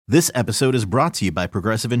This episode is brought to you by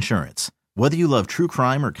Progressive Insurance. Whether you love true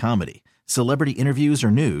crime or comedy, celebrity interviews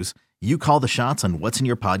or news, you call the shots on what's in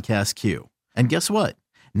your podcast queue. And guess what?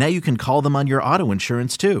 Now you can call them on your auto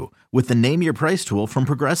insurance too with the Name Your Price tool from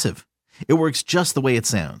Progressive. It works just the way it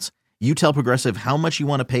sounds. You tell Progressive how much you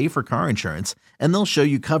want to pay for car insurance, and they'll show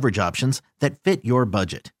you coverage options that fit your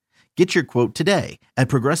budget. Get your quote today at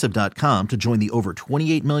Progressive.com to join the over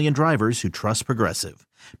 28 million drivers who trust Progressive.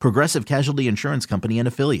 Progressive Casualty Insurance Company and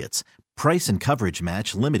Affiliates. Price and coverage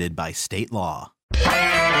match limited by state law.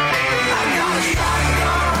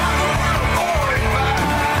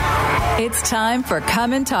 It's time for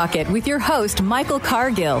Come and Talk It with your host, Michael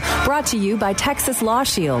Cargill, brought to you by Texas Law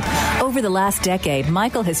Shield. Over the last decade,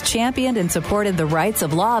 Michael has championed and supported the rights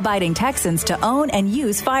of law-abiding Texans to own and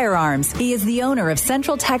use firearms. He is the owner of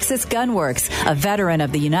Central Texas Gun Works, a veteran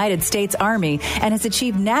of the United States Army, and has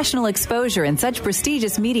achieved national exposure in such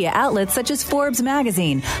prestigious media outlets such as Forbes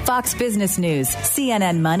Magazine, Fox Business News,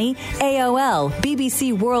 CNN Money, AOL,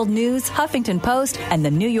 BBC World News, Huffington Post, and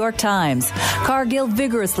the New York Times. Cargill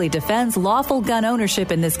vigorously defends lawful gun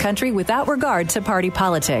ownership in this country without regard to party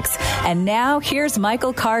politics. And now, here's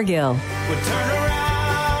Michael Cargill.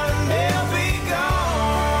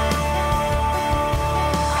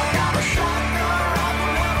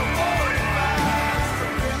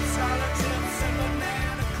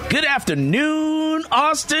 Good afternoon,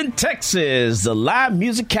 Austin, Texas, the live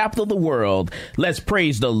music capital of the world. Let's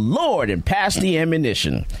praise the Lord and pass the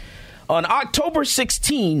ammunition. On October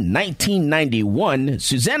 16, 1991,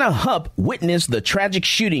 Susanna Hupp witnessed the tragic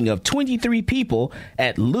shooting of 23 people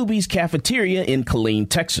at Luby's Cafeteria in Killeen,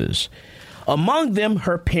 Texas. Among them,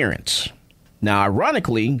 her parents. Now,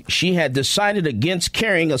 ironically, she had decided against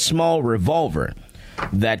carrying a small revolver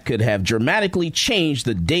that could have dramatically changed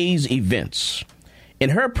the day's events. In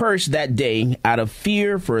her purse that day, out of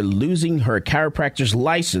fear for losing her chiropractor's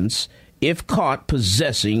license if caught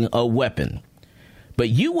possessing a weapon. But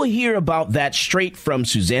you will hear about that straight from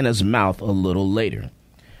Susanna's mouth a little later.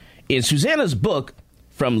 In Susanna's book,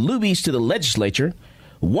 From Luby's to the Legislature,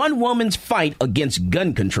 One Woman's Fight Against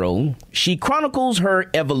Gun Control, she chronicles her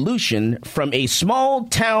evolution from a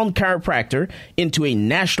small-town chiropractor into a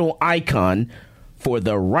national icon for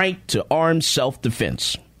the right to armed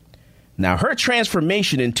self-defense. Now, her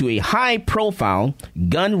transformation into a high-profile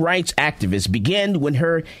gun rights activist began when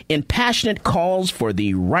her impassionate calls for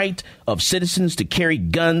the right of citizens to carry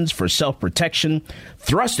guns for self-protection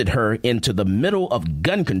thrusted her into the middle of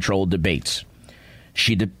gun control debates.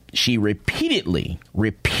 She repeatedly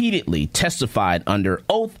testified under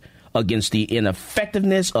oath against the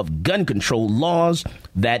ineffectiveness of gun control laws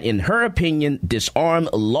that, in her opinion, disarm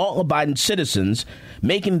law-abiding citizens,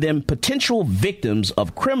 making them potential victims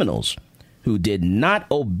of criminals who did not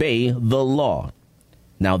obey the law.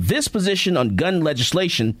 Now, this position on gun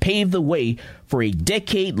legislation paved the way for a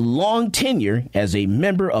decade-long tenure as a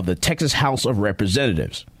member of the Texas House of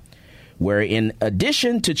Representatives, where in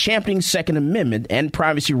addition to championing Second Amendment and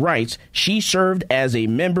privacy rights, she served as a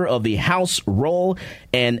member of the House Roll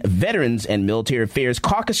and Veterans and Military Affairs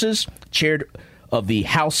Caucuses, chaired of the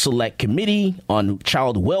House Select Committee on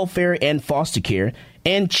Child Welfare and Foster Care,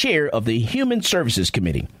 and chair of the Human Services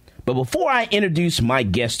Committee. But before I introduce my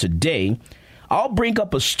guest today, I'll bring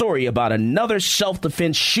up a story about another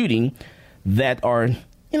self-defense shooting that are,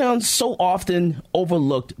 so often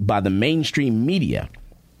overlooked by the mainstream media.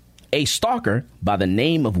 A stalker by the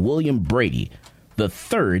name of William Brady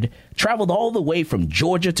III traveled all the way from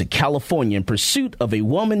Georgia to California in pursuit of a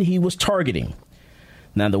woman he was targeting.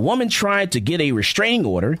 Now, the woman tried to get a restraining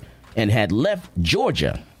order and had left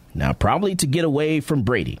Georgia, now probably to get away from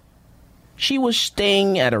Brady. She was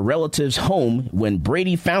staying at a relative's home when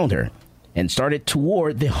Brady found her and started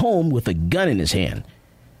toward the home with a gun in his hand.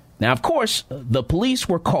 Now, of course, the police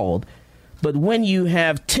were called, but when you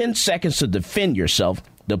have 10 seconds to defend yourself,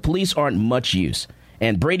 the police aren't much use,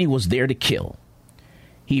 and Brady was there to kill.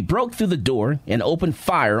 He broke through the door and opened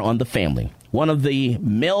fire on the family. One of the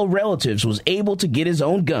male relatives was able to get his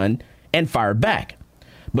own gun and fire back,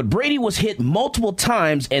 but Brady was hit multiple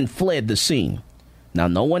times and fled the scene. Now,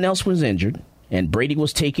 no one else was injured, and Brady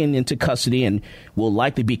was taken into custody and will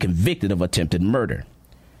likely be convicted of attempted murder.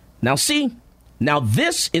 Now,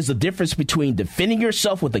 this is the difference between defending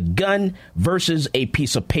yourself with a gun versus a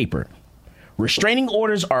piece of paper. Restraining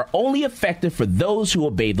orders are only effective for those who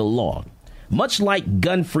obey the law, much like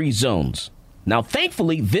gun-free zones. Now,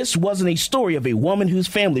 thankfully, this wasn't a story of a woman whose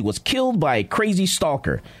family was killed by a crazy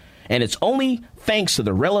stalker, and it's only thanks to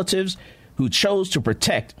the relatives who chose to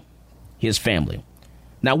protect his family.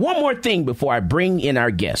 Now, one more thing before I bring in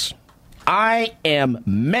our guest. I am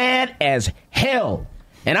mad as hell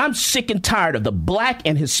And I'm sick and tired of the black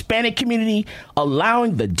and Hispanic community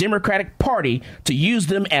allowing the Democratic Party to use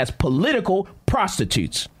them as political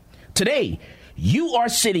prostitutes. Today, you are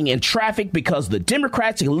sitting in traffic because the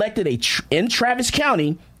Democrats elected in Travis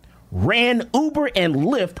County ran Uber and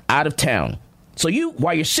Lyft out of town. So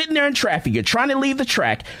while you're sitting there in traffic, you're trying to leave the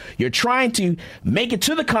track, you're trying to make it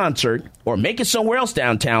to the concert or make it somewhere else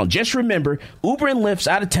downtown. Just remember, Uber and Lyft's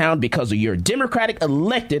out of town because of your Democratic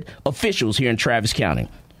elected officials here in Travis County.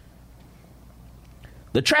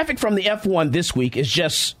 The traffic from the F1 this week is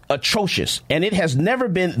just atrocious, and it has never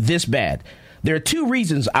been this bad. There are two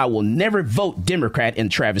reasons I will never vote Democrat in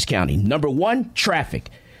Travis County. Number one, traffic.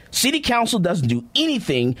 City Council doesn't do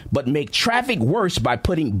anything but make traffic worse by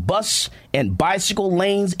putting bus and bicycle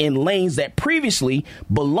lanes in lanes that previously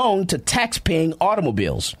belonged to tax-paying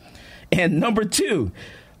automobiles. And number two,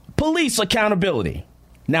 police accountability.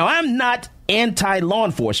 Now, I'm not anti-law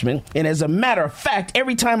enforcement, and as a matter of fact,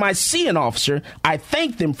 every time I see an officer, I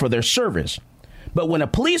thank them for their service. But when a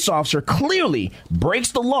police officer clearly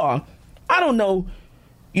breaks the law, I don't know,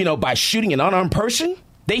 by shooting an unarmed person,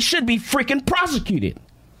 they should be freaking prosecuted.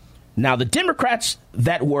 Now, the Democrats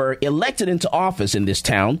that were elected into office in this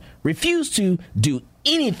town refuse to do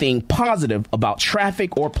anything positive about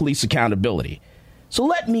traffic or police accountability. So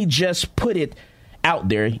let me just put it out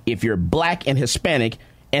there, if you're black and Hispanic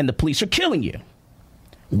and the police are killing you,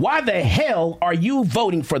 why the hell are you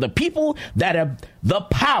voting for the people that have the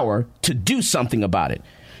power to do something about it?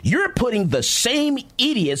 You're putting the same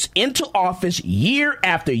idiots into office year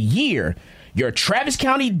after year. Your Travis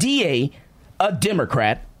County DA, a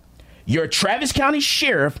Democrat, your Travis County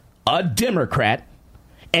Sheriff, a Democrat,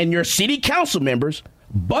 and your city council members,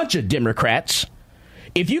 bunch of Democrats.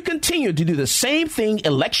 If you continue to do the same thing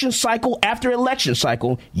election cycle after election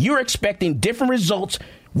cycle, you're expecting different results.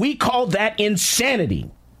 We call that insanity.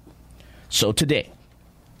 So today,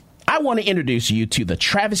 I want to introduce you to the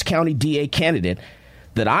Travis County DA candidate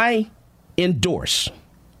that I endorse.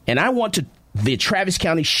 And I want the Travis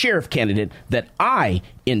County Sheriff candidate that I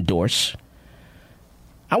endorse.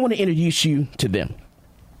 I want to introduce you to them.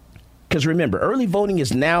 Because remember, early voting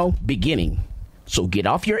is now beginning. So get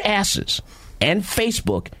off your asses and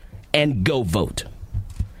Facebook and go vote.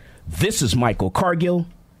 This is Michael Cargill,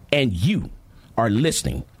 and you are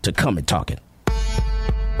listening to Come and Talk It.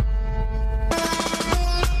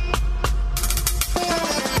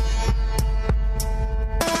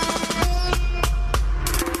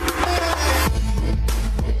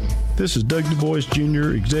 This is Doug Du Bois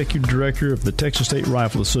Jr., Executive Director of the Texas State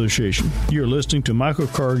Rifle Association. You're listening to Michael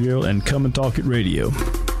Cargill and Come and Talk It Radio.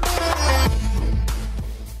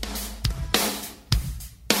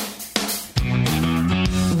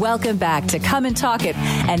 Welcome back to Come and Talk It.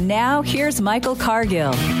 And now here's Michael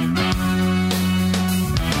Cargill.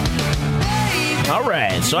 All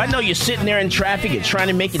right, so I know you're sitting there in traffic, you're trying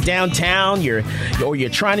to make it downtown, you're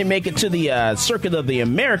trying to make it to the Circuit of the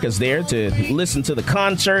Americas there to listen to the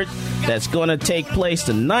concert that's going to take place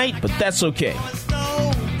tonight, but that's okay.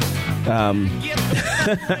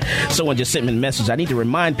 Someone just sent me a message. I need to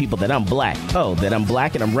remind people that I'm black. Oh, that I'm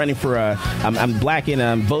black and I'm running for I'm black and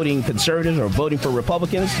I'm voting conservatives or voting for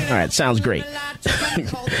Republicans. All right, sounds great.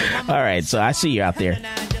 All right, so I see you out there.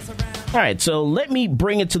 All right, so let me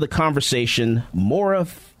bring into the conversation Maura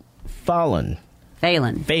Phelan.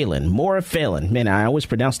 Maura Phelan. Man, I always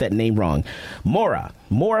pronounce that name wrong. Maura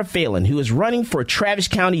Phelan, who is running for Travis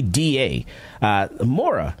County DA.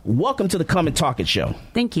 Maura, welcome to the Come and Talk It show.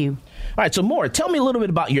 Thank you. All right, so Maura, tell me a little bit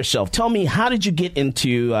about yourself. Tell me, how did you get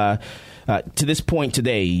into to this point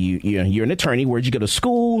today? You're an attorney. Where'd you go to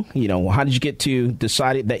school? How did you get to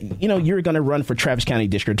decided that you were going to run for Travis County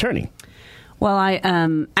District Attorney? Well, I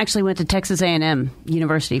actually went to Texas A&M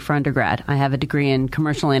University for undergrad. I have a degree in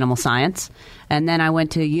commercial animal science. And then I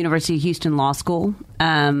went to University of Houston Law School.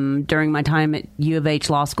 During my time at U of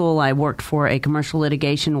H Law School, I worked for a commercial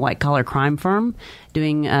litigation white-collar crime firm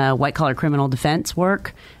doing white-collar criminal defense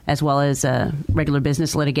work as well as regular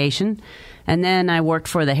business litigation. And then I worked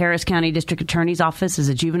for the Harris County District Attorney's Office as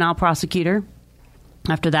a juvenile prosecutor.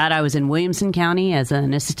 After that, I was in Williamson County as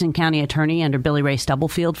an assistant county attorney under Billy Ray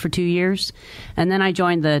Stubblefield for 2 years. And then I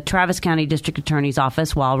joined the Travis County District Attorney's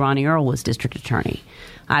Office while Ronnie Earl was district attorney.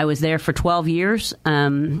 I was there for 12 years.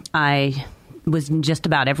 I was in just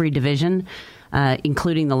about every division,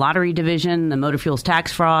 including the lottery division, the motor fuels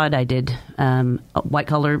tax fraud. I did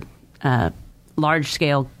white-collar,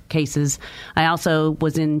 large-scale cases. I also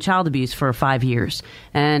was in child abuse for 5 years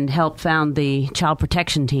and helped found the child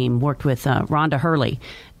protection team, worked with Rhonda Hurley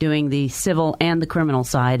doing the civil and the criminal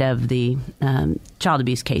side of the child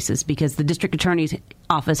abuse cases, because the district attorney's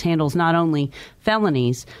office handles not only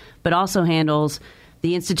felonies but also handles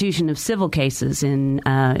the institution of civil cases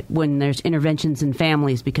when there's interventions in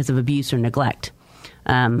families because of abuse or neglect.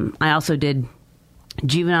 I also did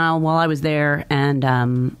juvenile while I was there,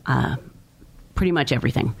 and pretty much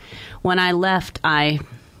everything. When I left, I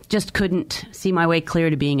just couldn't see my way clear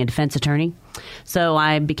to being a defense attorney. So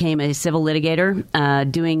I became a civil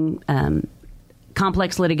litigator, doing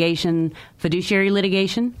complex litigation, fiduciary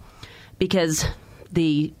litigation, because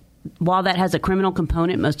while that has a criminal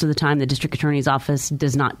component, most of the time the district attorney's office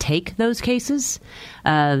does not take those cases.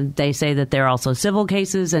 They say that they're also civil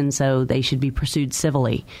cases, and so they should be pursued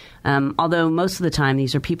civilly. Although most of the time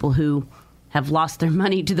these are people who have lost their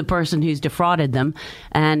money to the person who's defrauded them,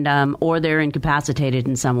 and or they're incapacitated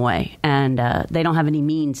in some way, and they don't have any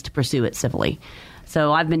means to pursue it civilly.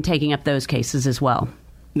 So I've been taking up those cases as well.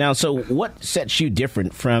 Now, so what sets you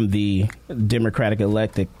different from the Democratic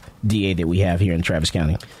elected DA that we have here in Travis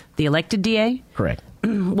County? The elected DA? Correct.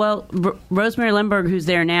 Well, Rosemary Lemberg, who's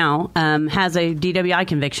there now, has a DWI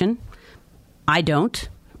conviction. I don't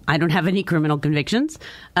have any criminal convictions.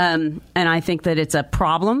 And I think that it's a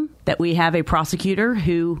problem that we have a prosecutor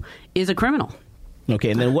who is a criminal.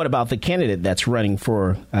 Okay, and then what about the candidate that's running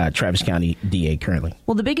for Travis County DA currently?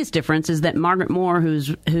 Well, the biggest difference is that Margaret Moore,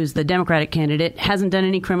 who's the Democratic candidate, hasn't done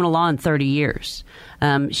any criminal law in 30 years.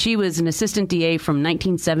 She was an assistant DA from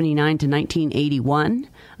 1979 to 1981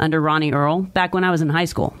 under Ronnie Earl, back when I was in high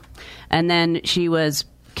school. And then she was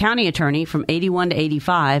county attorney from 81 to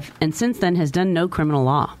 85, and since then has done no criminal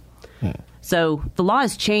law. So the law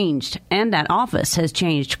has changed, and that office has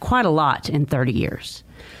changed quite a lot in 30 years.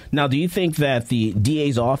 Now, do you think that the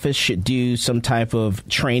DA's office should do some type of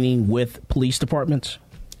training with police departments?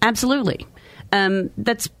 Absolutely.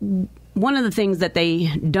 That's one of the things that they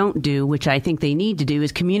don't do, which I think they need to do,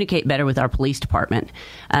 is communicate better with our police department.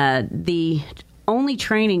 The only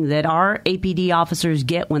training that our APD officers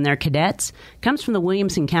get when they're cadets comes from the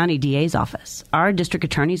Williamson County DA's office. Our district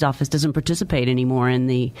attorney's office doesn't participate anymore in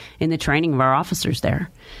the training of our officers there.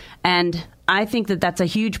 And I think that that's a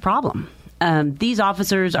huge problem. These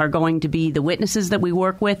officers are going to be the witnesses that we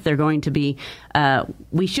work with. They're going to be,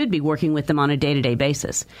 we should be working with them on a day-to-day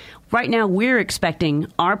basis. Right now, we're expecting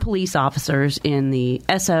our police officers in the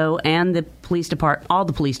SO and the all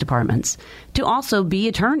the police departments to also be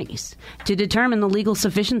attorneys, to determine the legal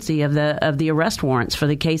sufficiency of the arrest warrants for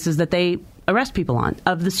the cases that they arrest people on,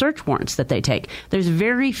 of the search warrants that they take. There's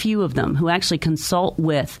very few of them who actually consult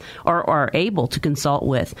with or are able to consult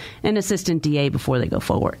with an assistant DA before they go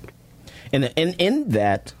forward. And in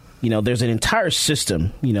that, there's an entire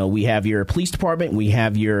system. We have your police department, we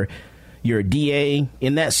have your DA.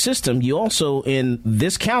 In that system, you also, in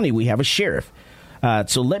this county, we have a sheriff.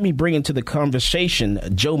 So let me bring into the conversation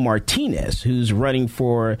Joe Martinez, who's running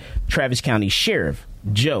for Travis County Sheriff.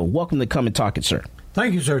 Joe, welcome to Come and Talk It, sir.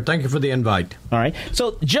 Thank you, sir. Thank you for the invite. All right.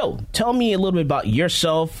 So, Joe, tell me a little bit about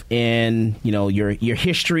yourself and your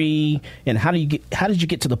history, and how did you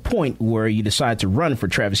get to the point where you decided to run for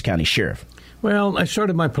Travis County Sheriff? Well, I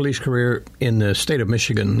started my police career in the state of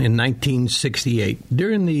Michigan in 1968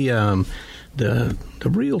 during the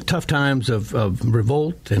real tough times of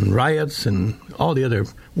revolt and riots and all the other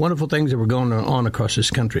wonderful things that were going on across this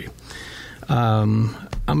country.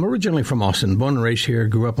 I'm originally from Austin, born and raised here,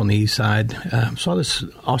 grew up on the east side. Saw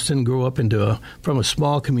Austin grow up from a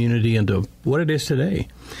small community into what it is today.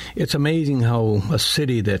 It's amazing how a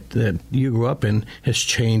city that you grew up in has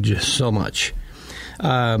changed so much.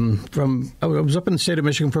 I was up in the state of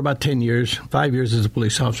Michigan for about 10 years, 5 years as a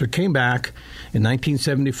police officer, came back in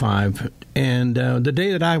 1975, and the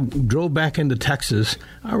day that I drove back into Texas,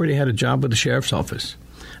 I already had a job with the sheriff's office.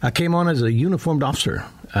 I came on as a uniformed officer,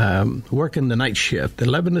 working the night shift,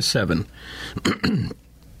 11 to 7.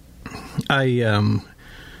 I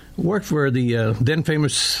worked for the then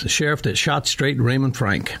famous sheriff that shot straight, Raymond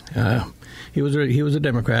Frank. He was a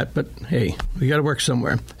Democrat, but hey, we got to work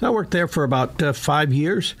somewhere. I worked there for about 5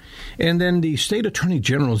 years, and then the state attorney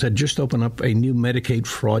generals had just opened up a new Medicaid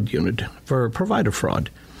fraud unit for provider fraud.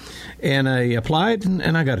 And I applied,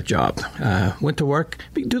 and I got a job. Went to work.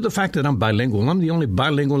 Due to the fact that I'm bilingual, I'm the only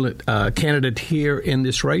bilingual candidate here in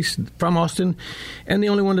this race from Austin, and the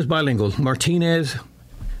only one that's bilingual. Martinez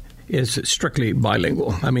is strictly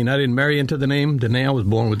bilingual. I mean, I didn't marry into the name. I was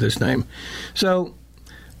born with this name. So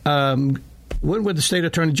went with the state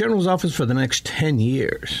attorney general's office for the next 10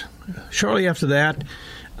 years. Shortly after that,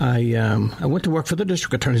 I went to work for the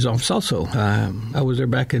district attorney's office also. I was there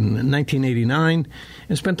back in 1989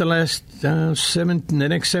 and spent the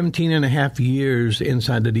next 17 and a half years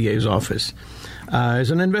inside the DA's office.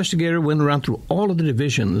 As an investigator, went around through all of the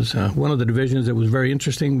divisions. One of the divisions that was very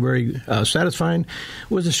interesting, very satisfying,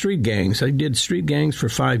 was the street gangs. I did street gangs for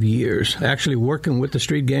 5 years, actually working with the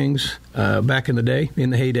street gangs back in the day, in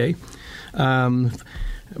the heyday.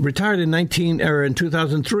 Retired in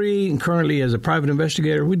 2003, and currently as a private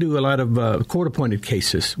investigator, we do a lot of court-appointed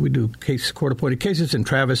cases. We do court-appointed cases in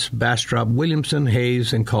Travis, Bastrop, Williamson,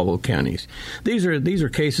 Hayes, and Caldwell counties. These are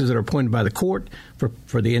cases that are appointed by the court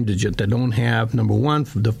for the indigent that don't have, number one,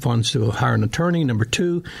 the funds to hire an attorney. Number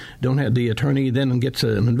two, don't have the attorney then gets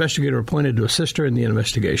an investigator appointed to assist her in the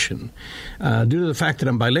investigation. Due to the fact that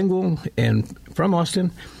I'm bilingual and from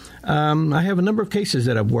Austin, I have a number of cases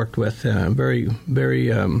that I've worked with, various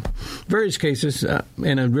cases,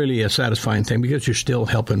 and really a satisfying thing because you're still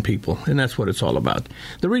helping people, and that's what it's all about.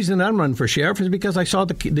 The reason I'm running for sheriff is because I saw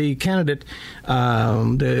the candidate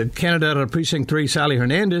out of Precinct 3, Sally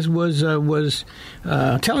Hernandez, was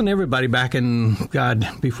telling everybody back in,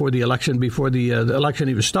 before the election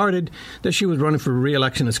even started, that she was running for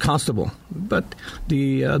re-election as constable. But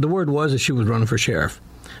the word was that she was running for sheriff.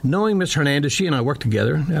 Knowing Ms. Hernandez, she and I worked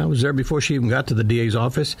together. I was there before she even got to the DA's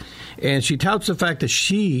office. And she touts the fact that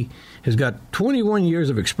she has got 21 years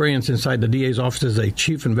of experience inside the DA's office as a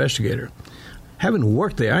chief investigator. Having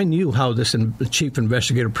worked there, I knew how this chief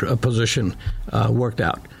investigator position worked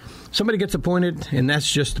out. Somebody gets appointed, and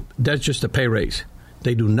that's just a pay raise.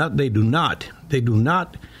 They do not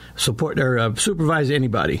support or supervise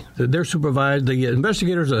anybody. They're supervised. The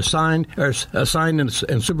investigators are assigned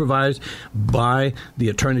and supervised by the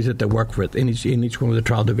attorneys that they work with in each one of the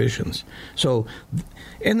trial divisions. So,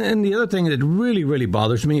 and the other thing that really, really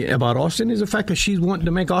bothers me about Austin is the fact that she's wanting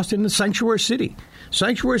to make Austin a sanctuary city.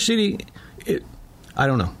 Sanctuary city, I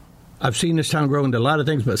don't know. I've seen this town grow into a lot of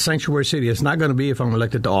things, but sanctuary city, it's not going to be if I'm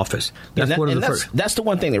elected to office. That's the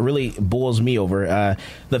one thing that really boils me over.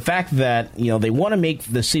 The fact that, they want to make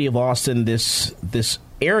the city of Austin this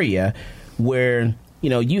area where,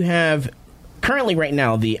 you have currently right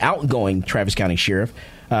now the outgoing Travis County Sheriff.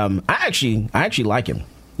 I actually like him,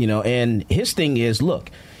 and his thing is, look,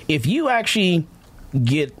 if you actually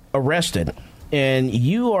get arrested and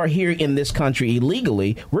you are here in this country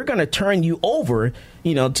illegally, we're going to turn you over,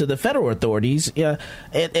 to the federal authorities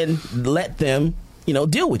and let them,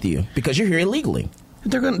 deal with you because you're here illegally.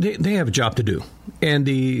 They have a job to do, and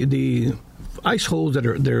the ICE holds that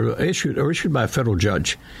are issued by a federal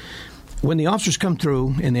judge. When the officers come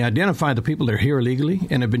through and they identify the people that are here illegally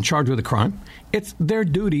and have been charged with a crime, it's their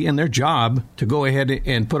duty and their job to go ahead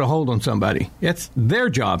and put a hold on somebody. It's their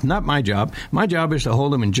job, not my job. My job is to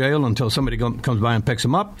hold them in jail until somebody comes by and picks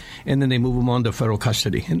them up, and then they move them on to federal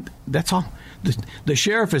custody. And that's all. The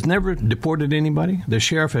sheriff has never deported anybody. The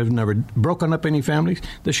sheriff has never broken up any families.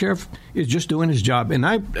 The sheriff is just doing his job. And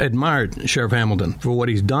I admired Sheriff Hamilton for what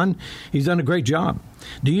he's done. He's done a great job.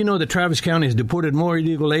 Do you know that Travis County has deported more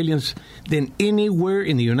illegal aliens than anywhere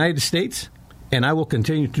in the United States? And I will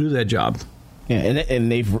continue to do that job. Yeah,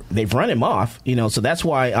 and they've run him off, so that's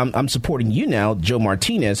why I'm supporting you now, Joe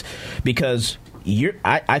Martinez, because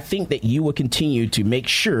I think that you will continue to make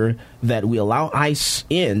sure that we allow ICE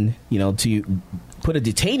in, to put a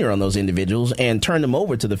detainer on those individuals and turn them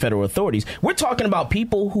over to the federal authorities. We're talking about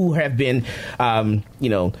people who have been,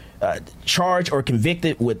 charged or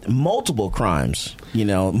convicted with multiple crimes,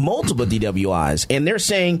 multiple DWIs. And they're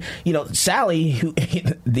saying, Sally, who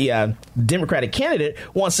the Democratic candidate,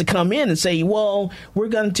 wants to come in and say, well, we're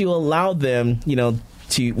going to allow them,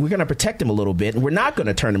 we're going to protect them a little bit, and we're not going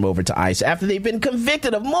to turn them over to ICE after they've been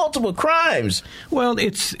convicted of multiple crimes. Well,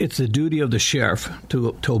 it's the duty of the sheriff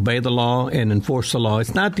to obey the law and enforce the law.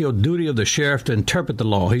 It's not the duty of the sheriff to interpret the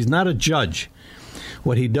law. He's not a judge.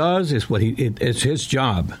 What he does is it's his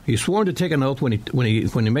job. He's sworn to take an oath when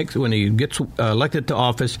he gets elected to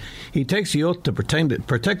office. He takes the oath to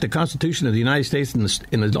protect the Constitution of the United States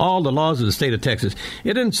and all the laws of the state of Texas.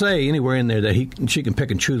 It didn't say anywhere in there that she can pick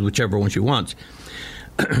and choose whichever one she wants.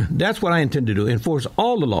 That's what I intend to do, enforce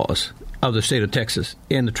all the laws of the state of Texas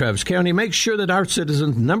and the Travis County. Make sure that our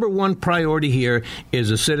citizens' number one priority here is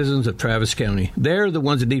the citizens of Travis County. They're the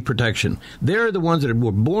ones that need protection. They're the ones that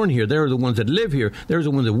were born here. They're the ones that live here. They're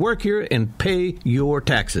the ones that work here and pay your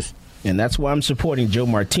taxes. And that's why I'm supporting Joe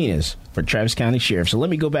Martinez for Travis County Sheriff. So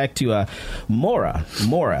let me go back to Mora,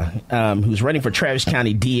 who's running for Travis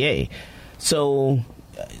County DA. So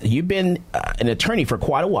you've been an attorney for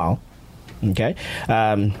quite a while. Okay.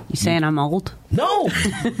 You saying I'm old? No,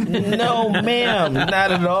 ma'am, not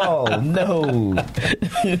at all. No.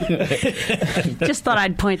 Just thought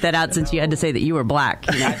I'd point that out since you had to say that you were black.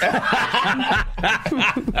 You know?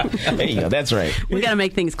 There you go. That's right. We got to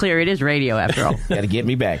make things clear. It is radio, after all. Got to get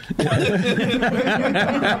me back.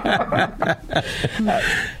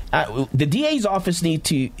 The DA's office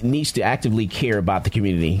needs to actively care about the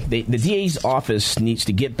community. The DA's office needs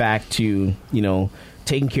to get back to,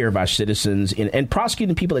 taking care of our citizens and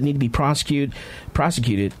prosecuting people that need to be prosecuted,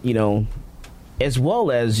 as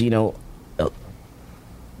well as,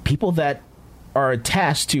 people that are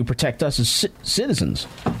tasked to protect us as citizens,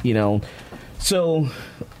 So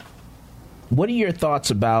what are your thoughts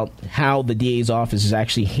about how the DA's office is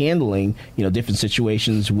actually handling, different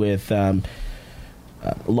situations with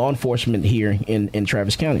law enforcement here in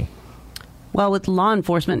Travis County? Well, with law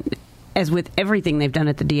enforcement, as with everything they've done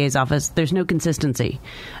at the DA's office, there's no consistency.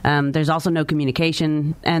 There's also no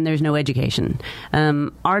communication, and there's no education.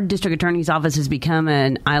 Our district attorney's office has become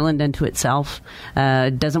an island unto itself.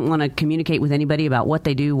 Doesn't want to communicate with anybody about what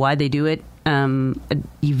they do, why they do it.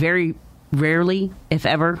 You very rarely, if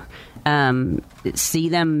ever, see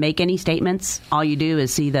them make any statements. All you do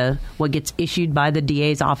is see what gets issued by the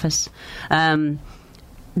DA's office. They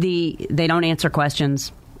don't answer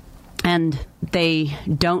questions. And they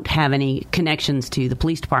don't have any connections to the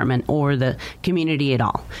police department or the community at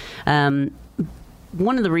all.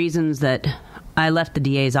 One of the reasons that I left the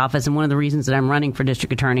DA's office and one of the reasons that I'm running for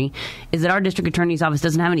district attorney is that our district attorney's office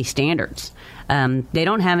doesn't have any standards. They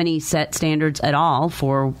don't have any set standards at all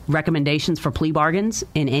for recommendations for plea bargains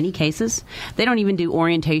in any cases. They don't even do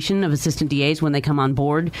orientation of assistant DAs when they come on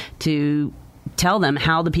board to tell them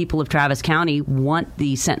how the people of Travis County want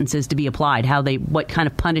these sentences to be applied, what kind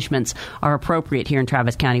of punishments are appropriate here in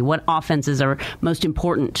Travis County, what offenses are most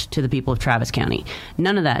important to the people of Travis County.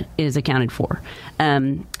 None of that is accounted for.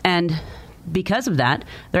 And because of that,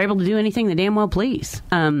 they're able to do anything they damn well please.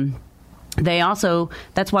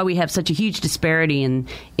 That's why we have such a huge disparity in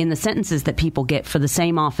the sentences that people get for the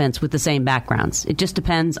same offense with the same backgrounds. It just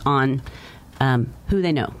depends on who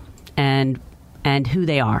they know and who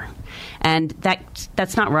they are. And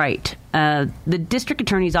that's not right. The district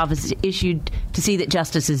attorney's office is issued to see that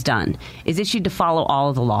justice is done, is issued to follow all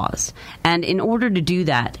of the laws. And in order to do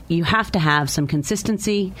that, you have to have some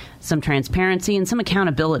consistency, some transparency, and some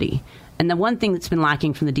accountability. And the one thing that's been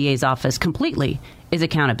lacking from the DA's office completely is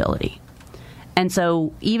accountability. And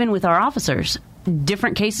so even with our officers,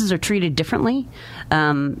 different cases are treated differently.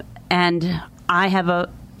 And I have a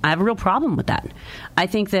real problem with that. I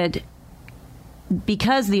think that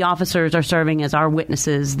because the officers are serving as our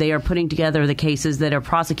witnesses, they are putting together the cases that are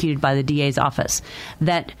prosecuted by the DA's office,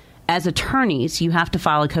 that as attorneys, you have to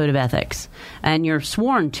file a code of ethics, and you're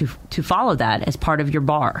sworn to follow that as part of your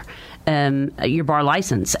bar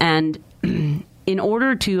license. And in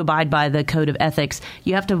order to abide by the code of ethics,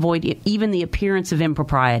 you have to avoid even the appearance of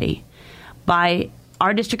impropriety. By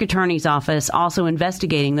our district attorney's office also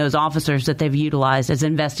investigating those officers that they've utilized as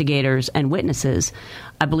investigators and witnesses,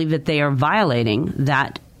 I believe that they are violating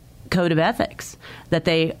that code of ethics, that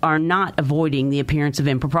they are not avoiding the appearance of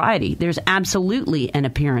impropriety. There's absolutely an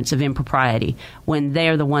appearance of impropriety when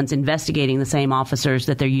they're the ones investigating the same officers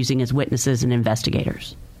that they're using as witnesses and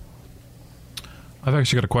investigators. I've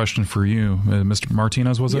actually got a question for you, Mr.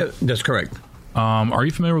 Martinez, was it? Yeah, that's correct. Are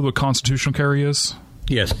you familiar with what constitutional carry is?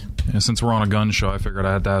 Yes. And since we're on a gun show, I figured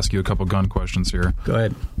I had to ask you a couple gun questions here. Go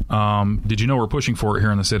ahead. Did you know we're pushing for it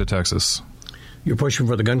here in the state of Texas? You're pushing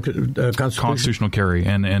for the gun constitutional carry.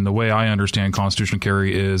 And the way I understand constitutional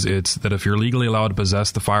carry is it's that if you're legally allowed to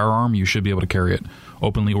possess the firearm, you should be able to carry it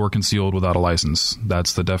openly or concealed without a license.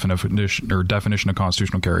 That's the definition of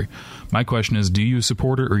constitutional carry. My question is, do you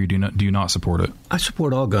support it or do you not support it? I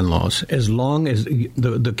support all gun laws as long as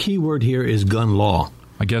the key word here is gun law.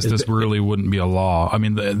 I guess this really wouldn't be a law. I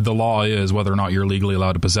mean, the law is whether or not you're legally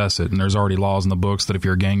allowed to possess it. And there's already laws in the books that if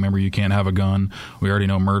you're a gang member, you can't have a gun. We already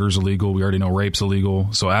know murder's illegal. We already know rape's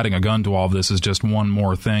illegal. So adding a gun to all of this is just one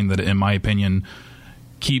more thing that, in my opinion,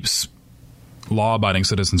 keeps law-abiding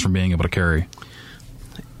citizens from being able to carry.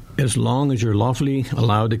 As long as you're lawfully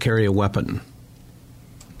allowed to carry a weapon,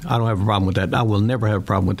 I don't have a problem with that. I will never have a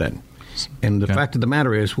problem with that. And the fact of the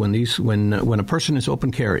matter is, when a person is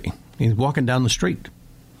open carry, he's walking down the street,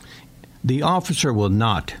 the officer will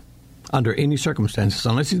not, under any circumstances,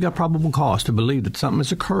 unless he's got probable cause to believe that something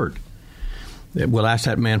has occurred, will ask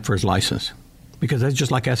that man for his license. Because that's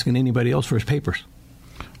just like asking anybody else for his papers.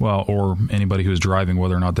 Well, or anybody who's driving,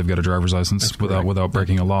 whether or not they've got a driver's license without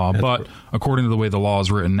breaking a law. But according to the way the law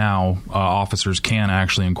is written now, officers can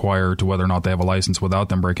actually inquire to whether or not they have a license without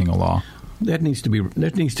them breaking a law. that needs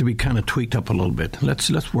to be kind of tweaked up a little bit.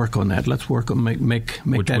 Let's work on that. Let's work on make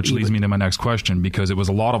that. Which leads me to my next question, because it was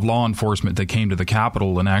a lot of law enforcement that came to the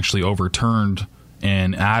Capitol and actually overturned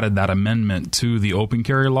and added that amendment to the open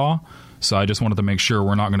carry law. So I just wanted to make sure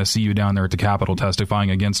we're not going to see you down there at the Capitol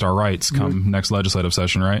testifying against our rights come next legislative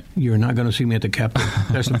session, right? You're not going to see me at the Capitol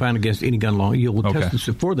testifying against any gun law. You will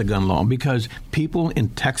testify for the gun law, because people in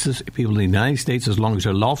Texas, people in the United States, as long as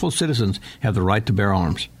they're lawful citizens, have the right to bear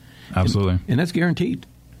arms. Absolutely. And that's guaranteed.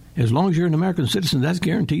 As long as you're an American citizen, that's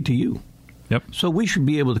guaranteed to you. Yep. So we should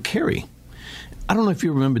be able to carry. I don't know if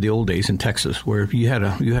you remember the old days in Texas where you had a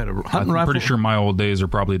hunting rifle. I'm pretty sure my old days are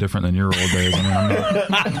probably different than your old days. I mean,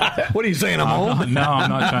 I'm not, what are you saying? I'm old? No, I'm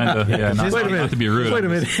not trying to. Yeah, not to be rude. Wait a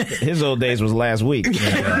minute. His old days was last week.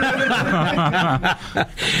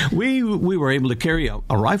 We were able to carry a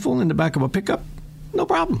rifle in the back of a pickup. No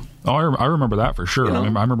problem. Oh, I remember that for sure. I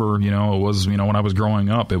remember, it was, when I was growing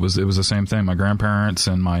up, it was the same thing. My grandparents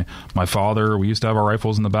and my father, we used to have our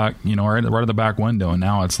rifles in the back, right at the back window, and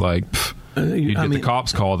now it's like. You'd get the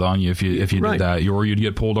cops called on you if you did that, or you'd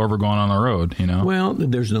get pulled over going on the road. Well,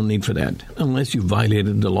 there's no need for that unless you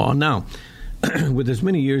violated the law. Now, with as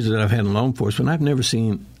many years that I've had in law enforcement, I've never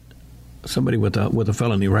seen somebody with a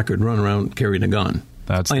felony record run around carrying a gun.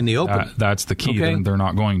 That's in the open. That's the key. Okay? They're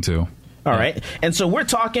not going to. All right. And so we're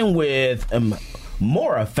talking with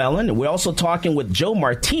Maura Felon. We're also talking with Joe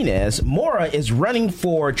Martinez. Maura is running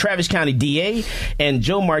for Travis County DA, and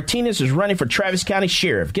Joe Martinez is running for Travis County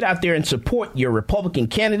Sheriff. Get out there and support your Republican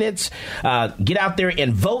candidates. Get out there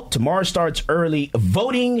and vote. Tomorrow starts early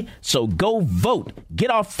voting, so go vote.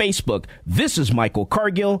 Get off Facebook. This is Michael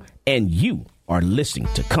Cargill, and you are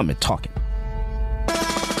listening to Come and Talk It.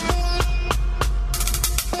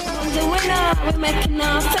 The winner, we're making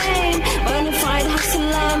our fame. Bonafide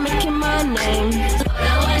hustler, making my name.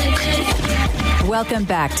 Welcome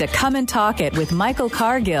back to Come and Talk It with Michael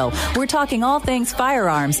Cargill. We're talking all things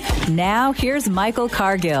firearms. Now, here's Michael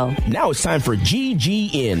Cargill. Now it's time for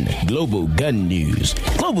GGN, Global Gun News.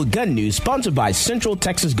 Global Gun News, sponsored by Central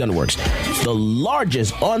Texas Gunworks, the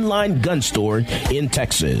largest online gun store in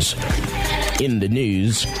Texas. In the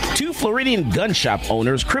news, 2 Floridian gun shop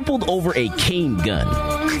owners crippled over a cane gun.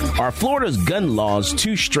 Are Florida's gun laws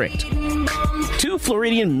too strict? 2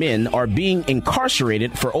 Floridian men are being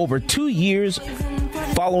incarcerated for over 2 years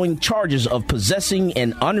following charges of possessing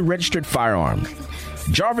an unregistered firearm.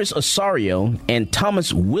 Jarvis Osorio and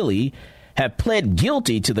Thomas Willie have pled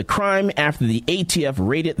guilty to the crime after the ATF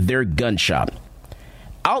raided their gun shop.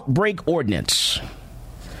 Outbreak ordinance.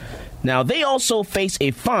 Now, they also face a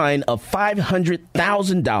fine of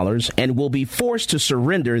 $500,000 and will be forced to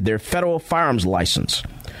surrender their federal firearms license.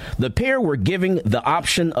 The pair were given the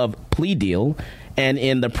option of plea deal, and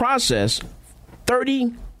in the process,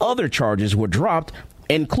 30 other charges were dropped,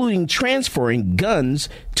 including transferring guns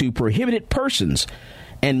to prohibited persons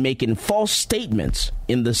and making false statements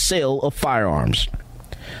in the sale of firearms.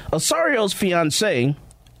 Osario's fiancée,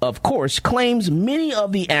 of course, claims many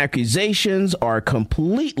of the accusations are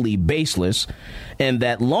completely baseless and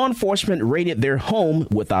that law enforcement raided their home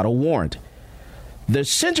without a warrant. The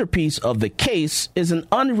centerpiece of the case is an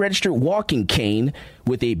unregistered walking cane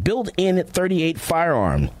with a built-in .38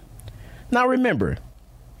 firearm. Now remember,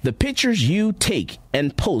 the pictures you take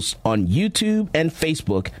and post on YouTube and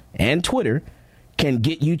Facebook and Twitter can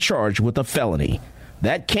get you charged with a felony.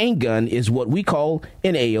 That cane gun is what we call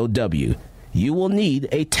an AOW. You will need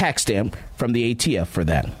a tax stamp from the ATF for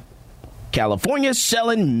that. California's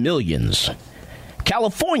selling millions.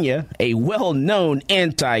 California, a well-known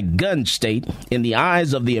anti-gun state in the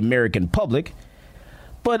eyes of the American public,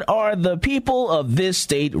 but are the people of this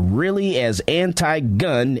state really as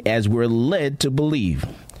anti-gun as we're led to believe?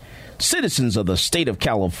 Citizens of the state of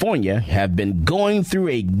California have been going through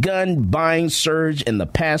a gun buying surge in the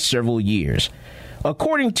past several years.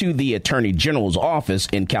 According to the Attorney General's office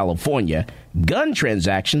in California, gun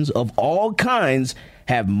transactions of all kinds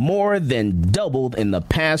have more than doubled in the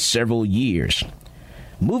past several years,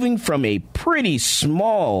 moving from a pretty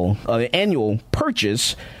small annual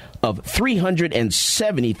purchase of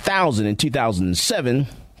 $370,000 in 2007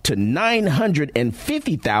 to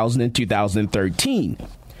 $950,000 in 2013.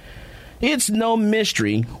 It's no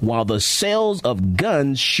mystery while the sales of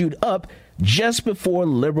guns shoot up just before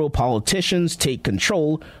liberal politicians take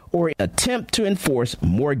control or attempt to enforce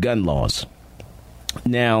more gun laws.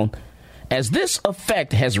 Now, as this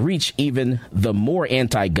effect has reached even the more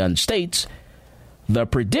anti-gun states, the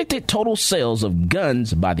predicted total sales of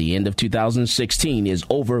guns by the end of 2016 is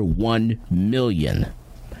over 1 million.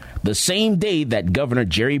 The same day that Governor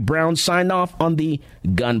Jerry Brown signed off on the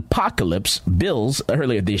Gunpocalypse bills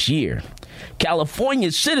earlier this year.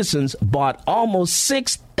 California citizens bought almost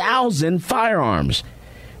 6,000 firearms,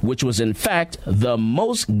 which was in fact the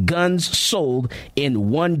most guns sold in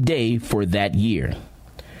one day for that year.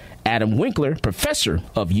 Adam Winkler, professor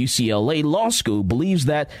of UCLA Law School, believes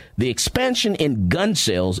that the expansion in gun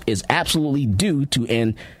sales is absolutely due to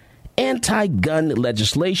an anti-gun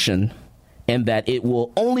legislation and that it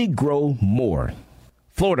will only grow more.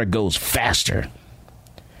 Florida goes faster.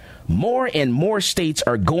 More and more states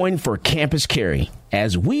are going for campus carry.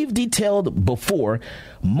 As we've detailed before,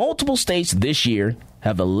 multiple states this year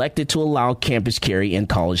have elected to allow campus carry in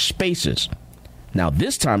college spaces. Now,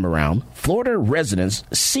 this time around, Florida residents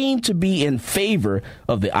seem to be in favor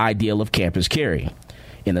of the ideal of campus carry.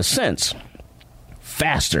 In a sense,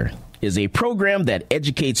 FASTER is a program that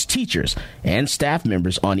educates teachers and staff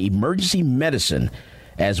members on emergency medicine,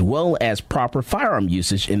 as well as proper firearm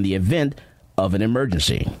usage in the event of an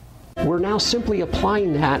emergency. We're now simply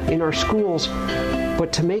applying that in our schools,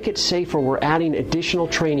 but to make it safer, we're adding additional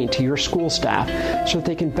training to your school staff so that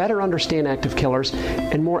they can better understand active killers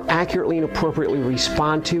and more accurately and appropriately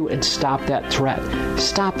respond to and stop that threat.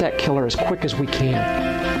 Stop that killer as quick as we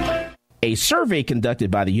can. A survey conducted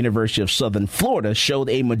by the University of Southern Florida showed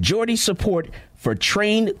a majority support for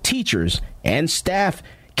trained teachers and staff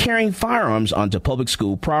carrying firearms onto public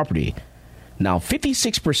school property. Now,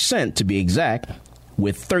 56% to be exact,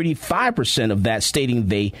 with 35% of that stating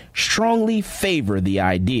they strongly favor the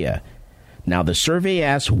idea. Now, the survey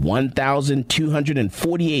asked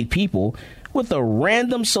 1,248 people with a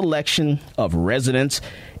random selection of residents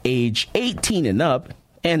age 18 and up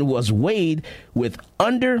and was weighed with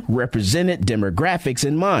underrepresented demographics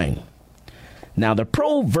in mind. Now, the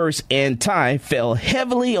pro versus anti fell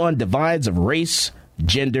heavily on divides of race,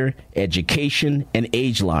 gender, education, and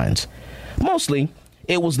age lines. Mostly,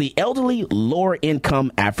 it was the elderly,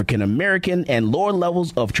 lower-income African-American and lower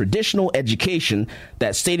levels of traditional education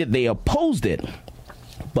that stated they opposed it.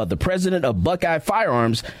 But the president of Buckeye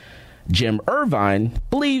Firearms, Jim Irvine,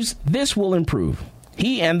 believes this will improve.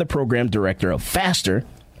 He and the program director of FASTER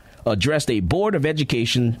addressed a board of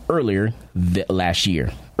education earlier last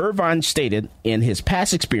year. Irvine stated in his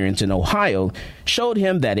past experience in Ohio showed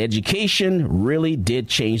him that education really did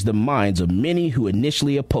change the minds of many who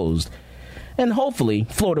initially opposed, and hopefully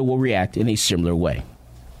Florida will react in a similar way.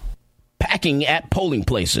 Packing at polling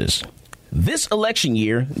places. This election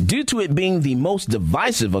year, due to it being the most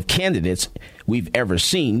divisive of candidates we've ever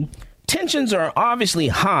seen, tensions are obviously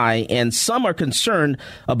high, and some are concerned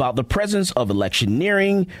about the presence of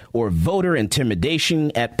electioneering or voter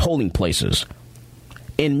intimidation at polling places.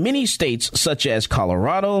 In many states, such as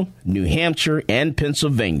Colorado, New Hampshire, and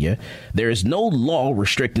Pennsylvania, there is no law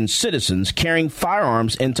restricting citizens carrying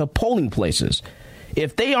firearms into polling places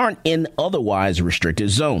if they aren't in otherwise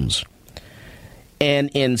restricted zones.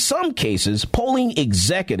 And in some cases, polling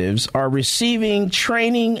executives are receiving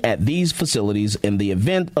training at these facilities in the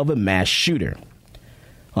event of a mass shooter.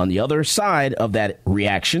 On the other side of that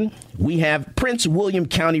reaction, we have Prince William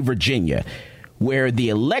County, Virginia, where the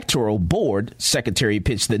Electoral Board Secretary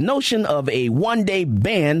pitched the notion of a one-day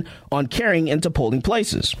ban on carrying into polling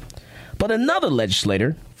places. But another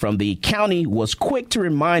legislator from the county was quick to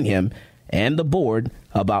remind him and the board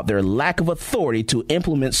about their lack of authority to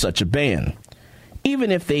implement such a ban.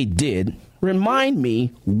 Even if they did, remind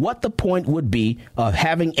me what the point would be of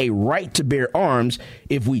having a right to bear arms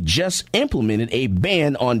if we just implemented a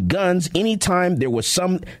ban on guns anytime there was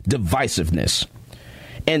some divisiveness.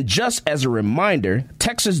 And just as a reminder,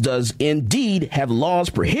 Texas does indeed have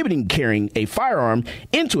laws prohibiting carrying a firearm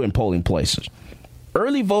into polling places.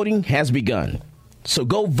 Early voting has begun, so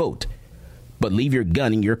go vote, but leave your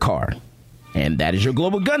gun in your car. And that is your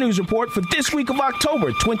Global Gun News Report for this week of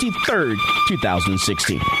October 23rd,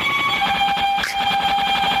 2016.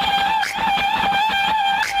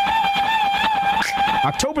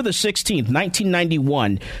 October the 16th,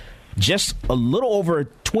 1991, just a little over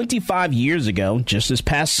 25 years ago, just this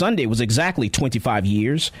past Sunday was exactly 25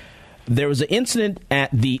 years, there was an incident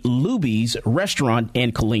at the Luby's restaurant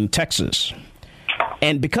in Killeen, Texas.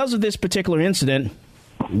 And because of this particular incident,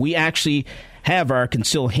 we actually have our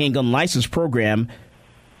concealed handgun license program.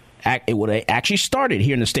 It would have actually started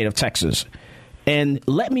here in the state of Texas. And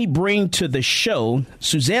let me bring to the show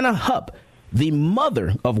Susanna Hupp, the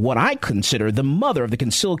mother of what I consider the mother of the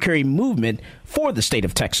concealed carry movement for the state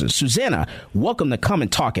of Texas. Susanna, welcome to Come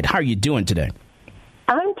and Talk It. How are you doing today?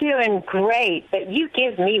 I'm doing great, but you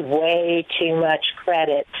give me way too much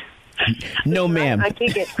credit. No, ma'am. I do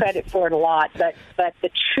get credit for it a lot, but the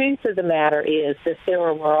truth of the matter is that there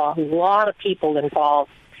were a lot of people involved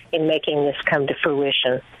in making this come to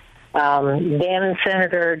fruition. Then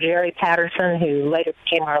Senator Jerry Patterson, who later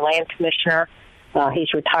became our land commissioner,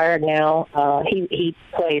 he's retired now. He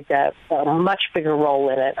played a much bigger role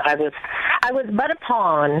in it. I was but a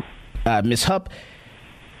pawn. Ms. Hupp,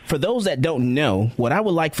 for those that don't know, what I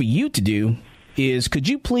would like for you to do is, could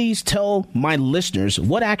you please tell my listeners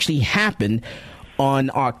what actually happened on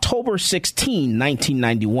October 16,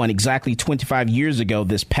 1991, exactly 25 years ago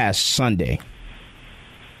this past Sunday?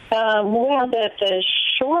 Well, the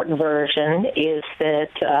short version is that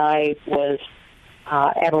I was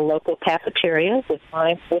at a local cafeteria with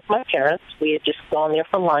my parents. We had just gone there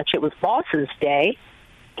for lunch. It was Boss's Day.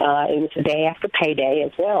 It was the day after payday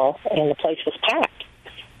as well, and the place was packed.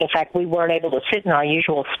 In fact, we weren't able to sit in our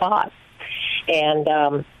usual spot.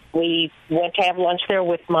 And we went to have lunch there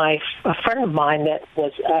with a friend of mine that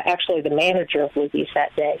was actually the manager of Woody's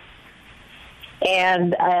that day.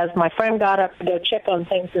 And as my friend got up to go check on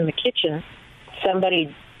things in the kitchen,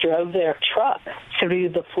 somebody drove their truck through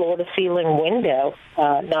the floor-to-ceiling window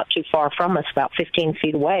not too far from us, about 15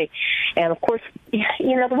 feet away. And, of course,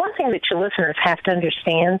 the one thing that your listeners have to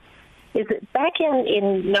understand is that back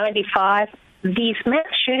in 95, these mass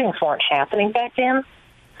shootings weren't happening back then.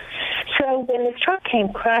 So when this truck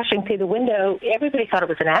came crashing through the window, everybody thought it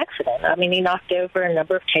was an accident. I mean, he knocked over a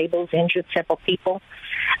number of tables, injured several people.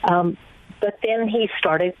 But then he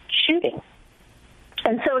started shooting.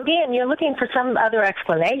 And so, again, you're looking for some other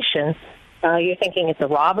explanation. You're thinking it's a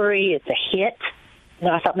robbery, it's a hit.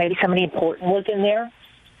 I thought maybe somebody important was in there.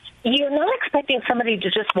 You're not expecting somebody to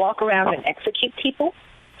just walk around and execute people.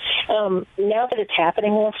 Now that it's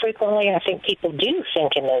happening more frequently, I think people do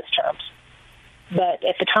think in those terms. But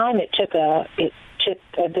at the time, it took a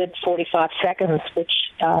good 45 seconds, which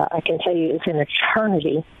I can tell you is an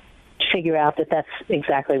eternity, to figure out that that's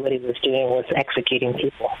exactly what he was doing, was executing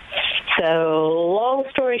people. So long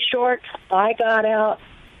story short, I got out.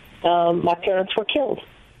 My parents were killed.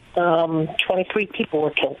 23 people were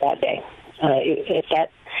killed that day.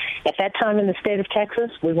 At that time in the state of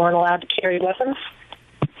Texas, we weren't allowed to carry weapons.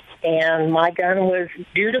 And my gun was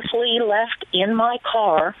dutifully left in my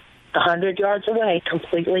car 100 yards away,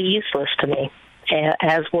 completely useless to me,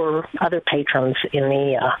 as were other patrons in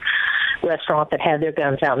the restaurant that had their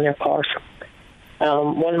guns out in their cars.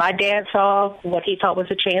 When my dad saw what he thought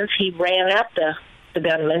was a chance, he ran at the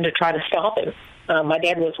gunman to try to stop him. My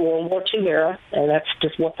dad was World War II era, and that's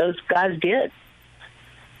just what those guys did.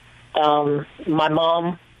 My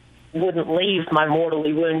mom wouldn't leave my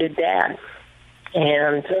mortally wounded dad,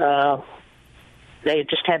 and they had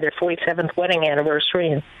just had their 47th wedding anniversary,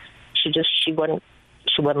 and she wasn't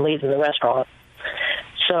leaving the restaurant.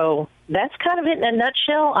 So that's kind of it in a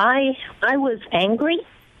nutshell. I was angry,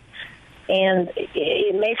 and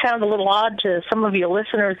it may sound a little odd to some of your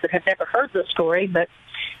listeners that have never heard the story, but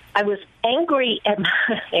I was angry at,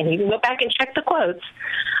 and you can go back and check the quotes,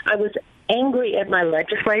 I was angry at my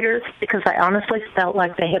legislators because I honestly felt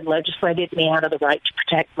like they had legislated me out of the right to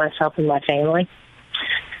protect myself and my family.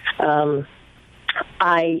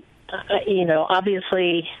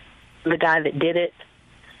 Obviously the guy that did it,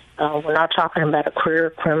 we're not talking about a career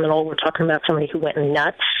criminal. We're talking about somebody who went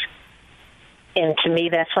nuts. And to me,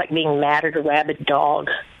 that's like being mad at a rabid dog.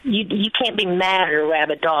 You can't be mad at a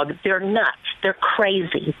rabid dog. They're nuts. They're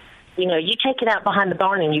crazy. You take it out behind the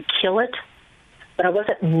barn and you kill it. But I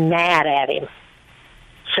wasn't mad at him.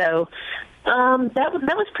 So that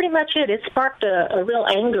was pretty much it. It sparked a real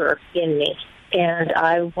anger in me. And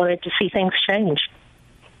I wanted to see things change.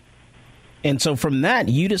 And so from that,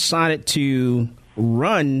 you decided to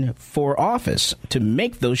run for office to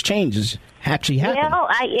make those changes actually happen. Well,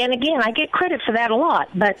 I get credit for that a lot,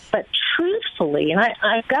 but truthfully, and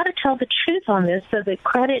I've got to tell the truth on this so that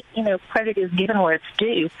credit is given where it's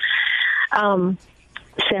due.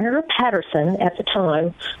 Senator Patterson at the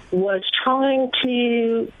time was trying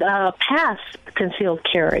to pass concealed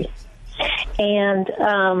carry, and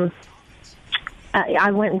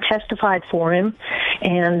I went and testified for him,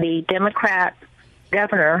 and the Democrat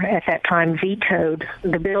governor at that time vetoed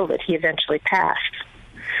the bill that he eventually passed.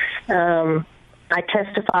 I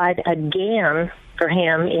testified again for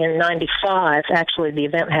him in 95. Actually, the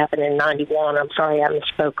event happened in 91. I'm sorry, I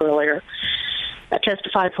misspoke earlier. I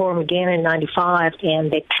testified for him again in 95,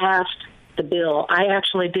 and they passed the bill. I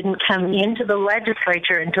actually didn't come into the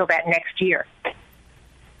legislature until that next year.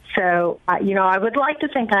 So, I would like to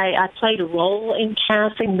think I played a role in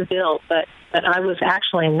passing the bill, but I was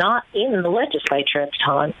actually not in the legislature at the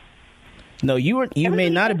time. No, you may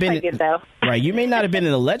not have been right. You may not have been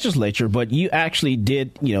in the legislature, but you actually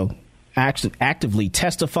did, actively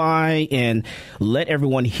testify and let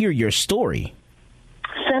everyone hear your story.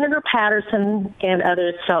 Senator Patterson and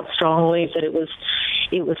others felt strongly that it was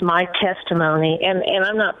it was my testimony, and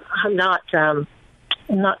I'm not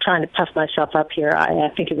trying to puff myself up here. I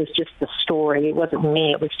think it was just the story. It wasn't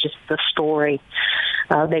me. It was just the story.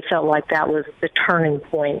 They felt like that was the turning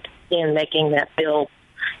point in making that bill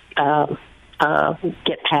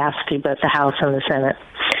get passed through both the House and the Senate.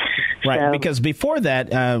 Right, So, because before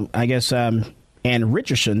that, I guess Ann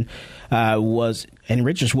Richardson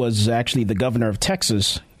was actually the governor of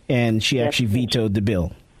Texas, and she actually vetoed the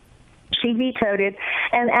bill. she vetoed it.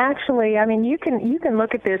 And actually, I mean, you can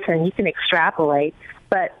look at this and you can extrapolate,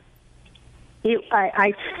 but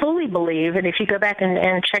I fully believe, and if you go back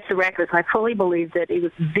and check the records, I fully believe that it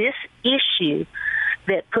was this issue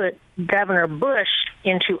that put Governor Bush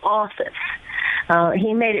into office.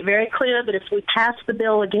 He made it very clear that if we passed the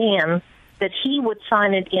bill again, that he would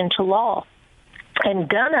sign it into law. And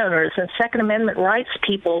gun owners and Second Amendment rights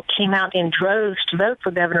people came out in droves to vote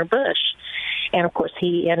for Governor Bush. And, of course,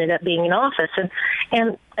 he ended up being in office.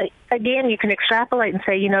 And again, you can extrapolate and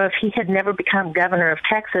say, you know, if he had never become governor of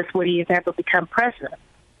Texas, would he have ever become president?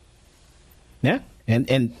 Yeah,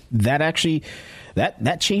 and that actually,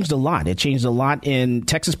 that changed a lot. It changed a lot in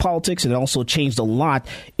Texas politics, and it also changed a lot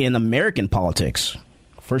in American politics,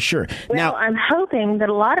 for sure. Well, now, I'm hoping that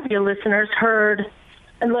a lot of your listeners heard.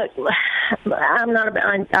 And look,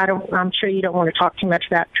 I'm sure you don't want to talk too much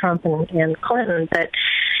about Trump and Clinton, but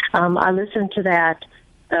I listened to that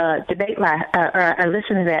debate. I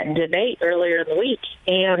listened to that debate earlier in the week,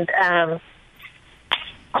 and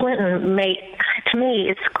Clinton to me,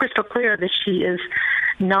 it's crystal clear that she is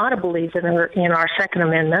not a believer in our Second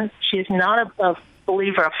Amendment. She is not a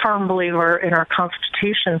firm believer in our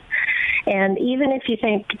Constitution. And even if you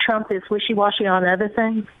think Trump is wishy-washy on other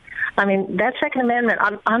things, I mean, that Second Amendment,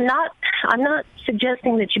 I'm not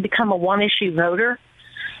suggesting that you become a one-issue voter,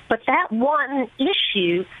 but that one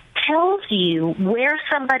issue tells you where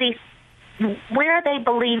they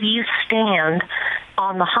believe you stand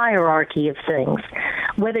on the hierarchy of things,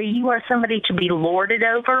 whether you are somebody to be lorded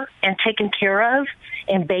over and taken care of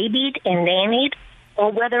and babied and nannied,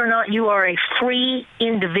 or whether or not you are a free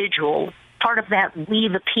individual, part of that we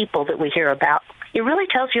the people that we hear about. It really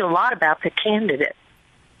tells you a lot about the candidate.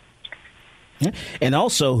 and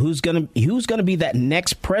also, who's going to be that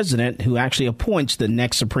next president who actually appoints the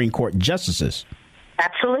next Supreme Court justices?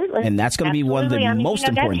 Absolutely. And that's going to be one of the most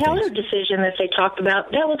important that Heller things. decision that they talked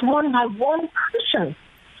about, that was won by one person,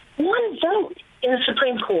 one vote in the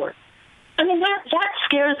Supreme Court. I mean, that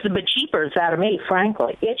scares the bejeepers out of me,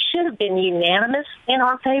 frankly. It should have been unanimous in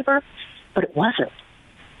our favor, but it wasn't.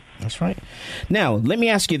 That's right. Now, let me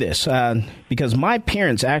ask you this, because my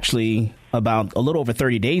parents actually, about a little over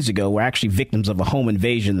 30 days ago, were actually victims of a home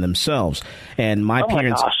invasion themselves. And my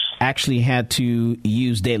parents actually had to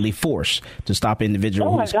use deadly force to stop an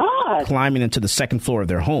individual who was climbing into the second floor of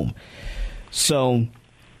their home. So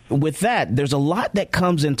with that, there's a lot that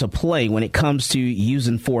comes into play when it comes to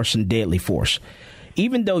using force and deadly force.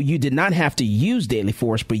 Even though you did not have to use deadly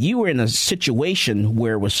force, but you were in a situation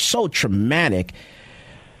where it was so traumatic.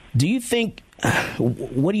 Do you think,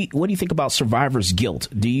 what do you think about survivor's guilt?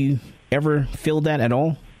 Do you ever feel that at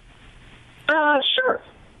all? Sure.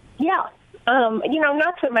 Yeah.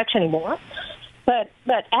 Not so much anymore, but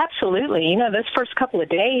absolutely. Those first couple of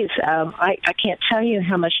days, I can't tell you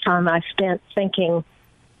how much time I spent thinking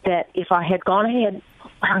that if I had gone ahead,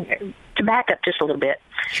 to back up just a little bit.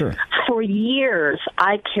 Sure. For years,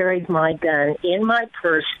 I carried my gun in my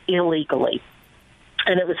purse illegally.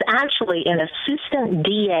 And it was actually an assistant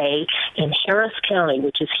DA in Harris County,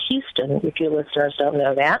 which is Houston, if your listeners don't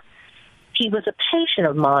know that. He was a patient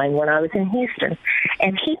of mine when I was in Houston,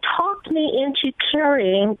 and he talked me into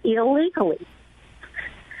carrying illegally.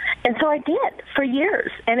 And so I did for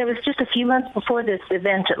years. And it was just a few months before this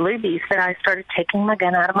event at Luby's that I started taking my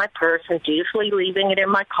gun out of my purse and dutifully leaving it in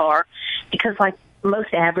my car because, like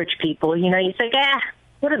most average people, you think,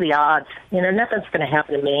 what are the odds? Nothing's going to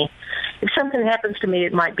happen to me. If something happens to me,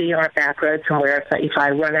 it might be on a back road somewhere if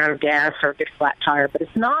I run out of gas or get a flat tire. But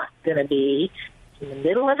it's not going to be in the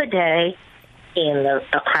middle of the day in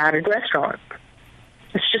a crowded restaurant.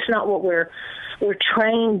 It's just not what we're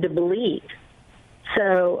trained to believe.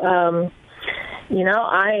 So,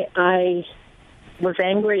 I was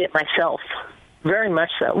angry at myself, very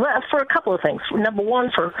much so. Well, for a couple of things. Number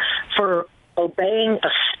one, for obeying a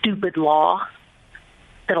stupid law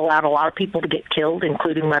that allowed a lot of people to get killed,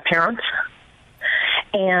 including my parents.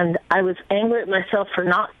 And I was angry at myself for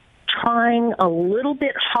not trying a little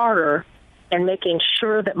bit harder and making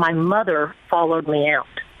sure that my mother followed me out.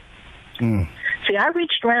 See, I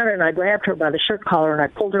reached around and I grabbed her by the shirt collar and I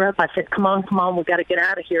pulled her up. I said, come on, we've got to get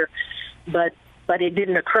out of here. But it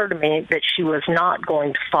didn't occur to me that she was not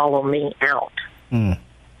going to follow me out. So,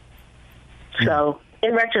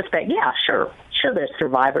 in retrospect, yeah, sure, there's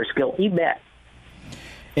survivor's guilt. You bet.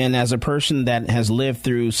 And as a person that has lived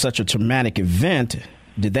through such a traumatic event,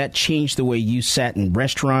 did that change the way you sat in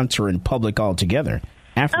restaurants or in public altogether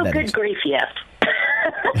after that? Oh, good grief, yes.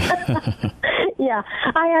 Yeah,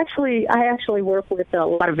 I actually work with a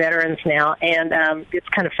lot of veterans now, and it's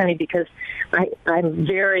kind of funny because I'm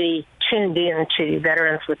very tuned in to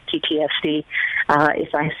veterans with PTSD.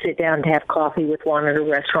 If I sit down to have coffee with one at a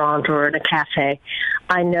restaurant or in a cafe,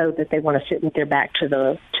 I know that they want to sit with their back to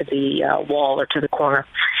the wall or to the corner,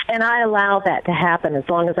 and I allow that to happen as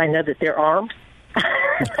long as I know that they're armed.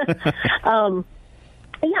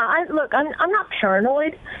 Yeah, look, I'm not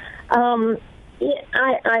paranoid.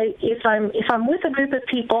 If I'm with a group of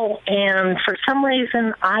people and for some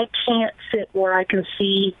reason I can't sit where I can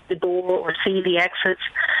see the door or see the exits,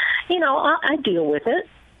 I deal with it.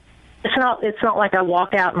 It's not like I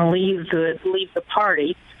walk out and leave the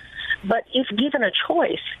party. But if given a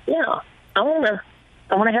choice, yeah, I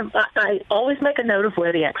always make a note of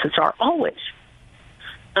where the exits are. Always.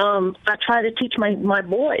 I try to teach my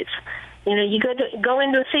boys. You go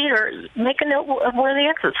into a theater, make a note of where the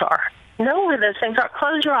exits are. Know where those things are.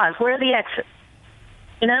 Close your eyes. Where are the exits?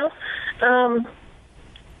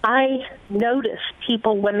 I notice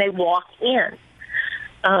people when they walk in.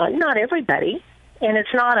 Not everybody, and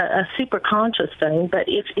it's not a super conscious thing, but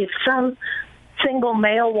if some single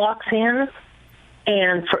male walks in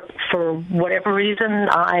and for whatever reason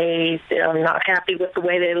I'm not happy with the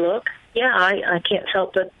way they look, yeah, I can't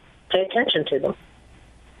help but pay attention to them.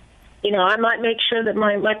 I might make sure that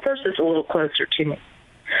my purse is a little closer to me.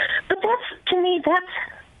 But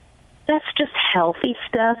that's just healthy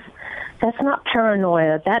stuff. That's not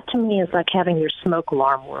paranoia. That to me is like having your smoke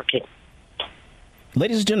alarm working.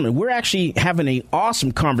 Ladies and gentlemen, we're actually having an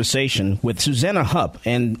awesome conversation with Susanna Hupp.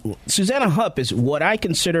 And Susanna Hupp is what I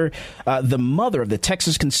consider the mother of the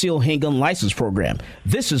Texas Concealed Handgun License Program.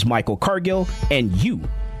 This is Michael Cargill, and you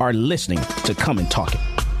are listening to Come and Talk It.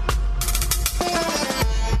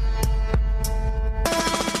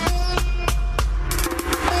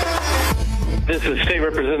 This is State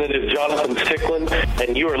Representative Jonathan Stickland,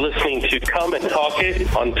 and you are listening to Come and Talk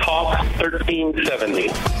It on Talk 1370.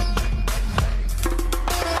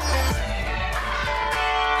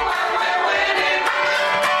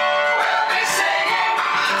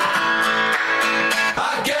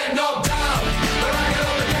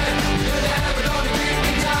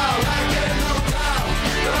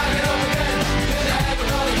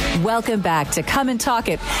 Welcome back to Come and Talk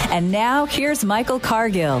It. And now here's Michael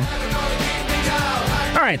Cargill.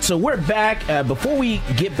 All right, so we're back. Before we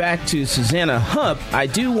get back to Susanna Hupp, I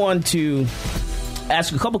do want to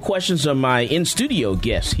ask a couple questions of my in-studio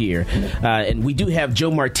guests here. And we do have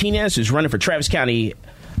Joe Martinez, who's running for Travis County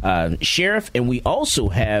Sheriff, and we also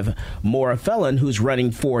have Maura Felon, who's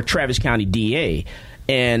running for Travis County DA.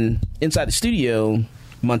 And inside the studio,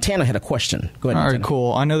 Montana had a question. Go ahead, All Montana. right,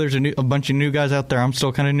 cool. I know there's a bunch of new guys out there. I'm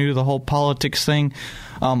still kind of new to the whole politics thing.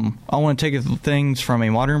 I want to take things from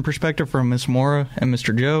a modern perspective from Miss Maura and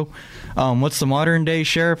Mr. Joe. What's the modern-day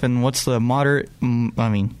sheriff and what's the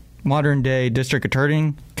modern-day district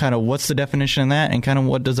attorney? Kind of what's the definition of that, and kind of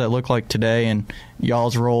what does that look like today and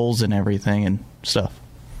y'all's roles and everything and stuff?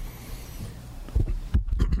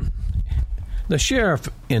 The sheriff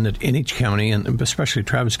in each county, and especially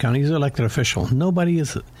Travis County, is an elected official. Nobody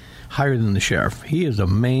is higher than the sheriff. He is the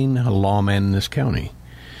main lawman in this county.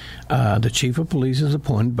 The chief of police is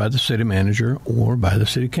appointed by the city manager or by the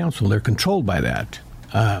city council. They're controlled by that.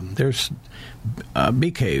 There's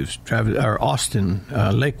Bee Caves, Austin,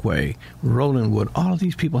 Lakeway, Rolandwood. All of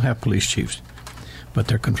these people have police chiefs, but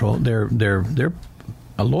they're controlled. Their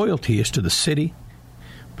loyalty is to the city.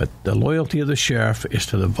 But the loyalty of the sheriff is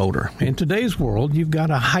to the voter. In today's world, you've got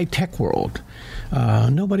a high-tech world.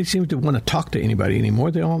 Nobody seems to want to talk to anybody anymore.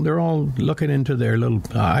 They're all looking into their little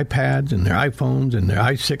iPads and their iPhones and their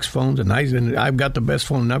i6 phones, and I've got the best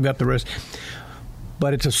phone and I've got the rest.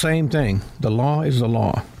 But it's the same thing. The law is the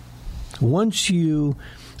law. Once you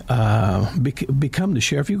become the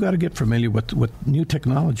sheriff, you've got to get familiar with new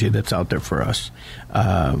technology that's out there for us.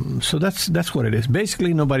 So that's what it is.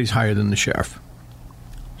 Basically, nobody's higher than the sheriff.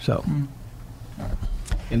 So,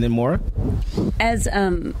 and then Maura? As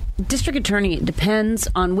district attorney, it depends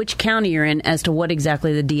on which county you're in as to what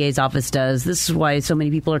exactly the DA's office does. This is why so many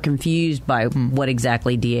people are confused by what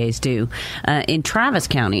exactly DAs do. In Travis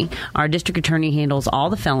County, our district attorney handles all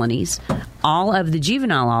the felonies, all of the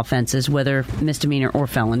juvenile offenses, whether misdemeanor or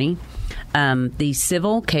felony. the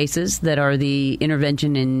civil cases that are the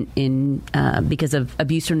intervention in because of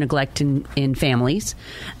abuse or neglect in families,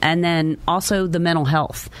 and then also the mental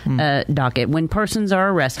health docket. When persons are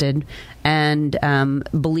arrested and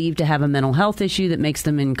believed to have a mental health issue that makes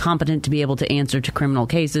them incompetent to be able to answer to criminal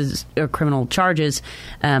cases or criminal charges,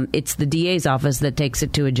 it's the DA's office that takes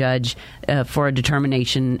it to a judge for a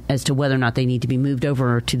determination as to whether or not they need to be moved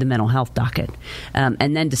over to the mental health docket,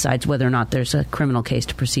 and then decides whether or not there's a criminal case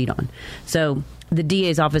to proceed on. So the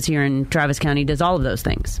DA's office here in Travis County does all of those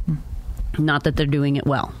things. Not that they're doing it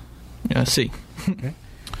well. Yeah, I see. Okay.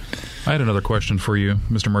 I had another question for you,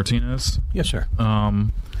 Mr. Martinez. Yes, sir.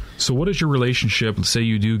 So what is your relationship, say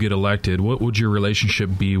you do get elected, what would your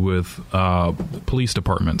relationship be with police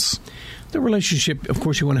departments? The relationship, of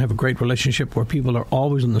course, you want to have a great relationship where people are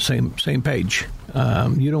always on the same page.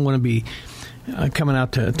 You don't want to be coming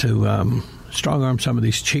out to strong-arm some of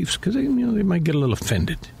these chiefs because they might get a little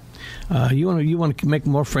offended. You want to make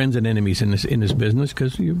more friends than enemies in this business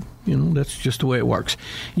because that's just the way it works.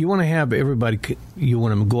 You want to have everybody. You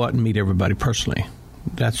want to go out and meet everybody personally.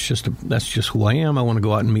 That's just who I am. I want to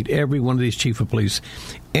go out and meet every one of these chief of police,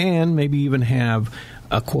 and maybe even have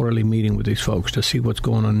a quarterly meeting with these folks to see what's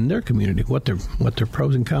going on in their community, what their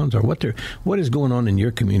pros and cons are, what is going on in your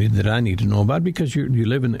community that I need to know about because you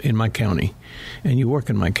live in my county and you work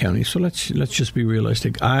in my county. So let's just be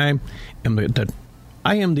realistic. I am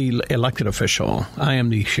the elected official. I am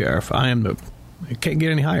the sheriff. It can't get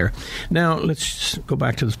any higher. Now, let's go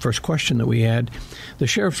back to the first question that we had. The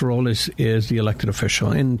sheriff's role is the elected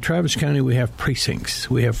official. In Travis County, we have precincts.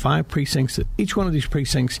 We have 5 precincts. Each one of these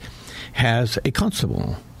precincts has a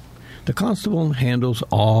constable. The constable handles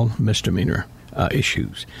all misdemeanor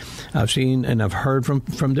issues. I've seen and I've heard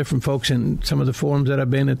from different folks in some of the forums that I've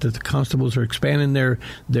been at that the constables are expanding their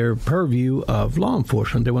purview of law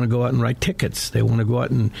enforcement. They want to go out and write tickets. They want to go out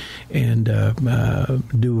and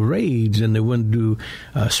do raids, and they want to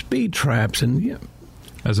do speed traps and.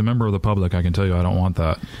 As a member of the public, I can tell you I don't want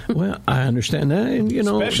that. Well, I understand that, and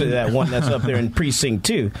especially that one that's up there in Precinct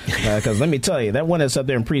 2. Because let me tell you, that one that's up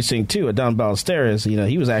there in Precinct 2, Adon Ballesteros,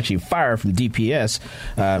 he was actually fired from DPS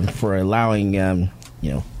for allowing,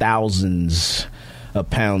 thousands of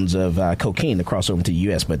pounds of cocaine to cross over to the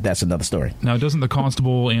U.S., but that's another story. Now, doesn't the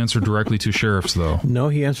constable answer directly to sheriffs, though? No,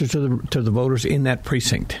 he answers to the voters in that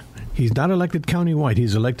precinct. He's not elected countywide.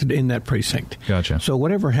 He's elected in that precinct. Gotcha. So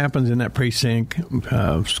whatever happens in that precinct,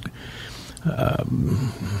 hot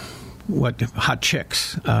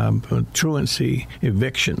checks, truancy,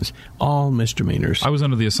 evictions, all misdemeanors. I was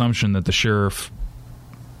under the assumption that the sheriff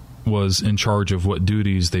was in charge of what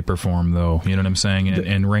duties they perform, though. You know what I'm saying?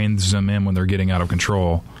 And reins them in when they're getting out of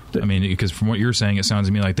control. I mean, because from what you're saying, it sounds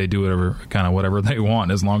to me like they do whatever they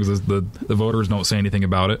want, as long as the voters don't say anything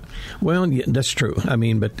about it. Well, yeah, that's true. I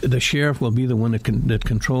mean, but the sheriff will be the one that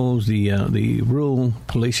controls the rural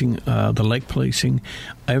policing, the lake policing,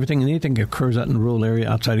 anything that occurs out in the rural area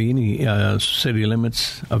outside of any city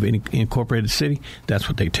limits of any incorporated city. That's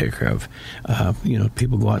what they take care of.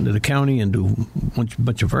 People go out into the county and do a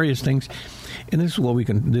bunch of various things. And this is what we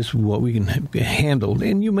can handle.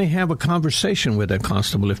 And you may have a conversation with that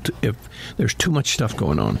constable if there's too much stuff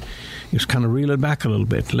going on. Just kind of reel it back a little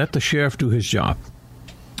bit. Let the sheriff do his job.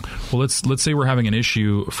 Well, let's say we're having an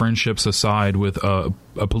issue, friendships aside, with a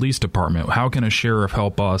police department. How can a sheriff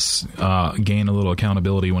help us gain a little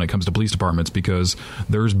accountability when it comes to police departments? Because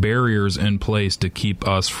there's barriers in place to keep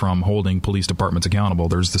us from holding police departments accountable.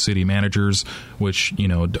 There's the city managers, which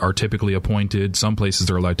are typically appointed. Some places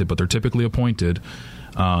are elected, but they're typically appointed.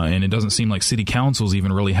 And it doesn't seem like city councils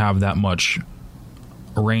even really have that much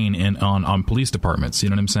reign on police departments. You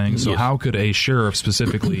know what I'm saying? So how could a sheriff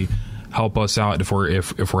specifically help us out if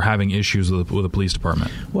we're having issues with the police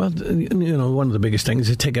department? Well, one of the biggest things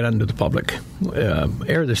is take it out into the public,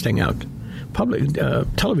 air this thing out. Public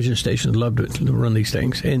television stations love to run these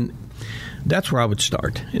things, and that's where I would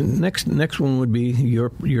start. And next one would be your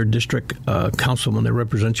district councilman that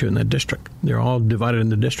represents you in that district. They're all divided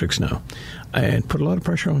into districts now, and put a lot of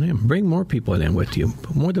pressure on him. Bring more people in with you.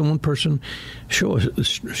 More than one person. Show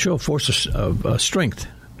a force of strength.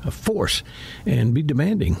 A force, and be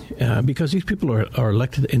demanding because these people are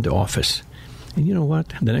elected into office. And you know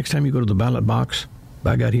what? The next time you go to the ballot box,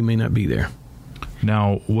 by God, he may not be there.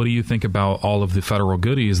 Now, what do you think about all of the federal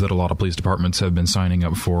goodies that a lot of police departments have been signing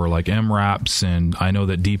up for, like MRAPs? And I know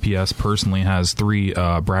that DPS personally has 3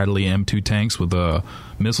 Bradley M2 tanks with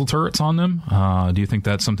missile turrets on them. Do you think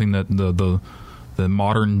that's something that the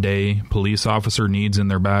modern day police officer needs in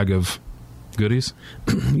their bag of goodies?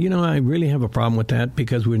 I really have a problem with that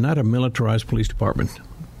because we're not a militarized police department.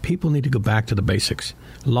 people need to go back to the basics.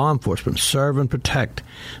 Law enforcement, serve and protect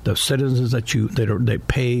the citizens that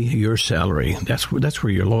pay your salary. That's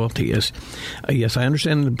where your loyalty is. Yes, I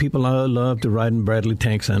understand that people love to ride in Bradley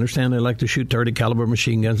tanks. I understand they like to shoot 30 caliber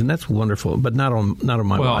machine guns, and that's wonderful. But not on my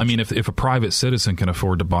watch. Well, I mean, if a private citizen can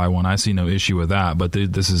afford to buy one, I see no issue with that. But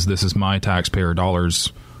this is my taxpayer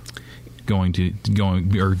dollars going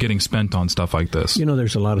or getting spent on stuff like this.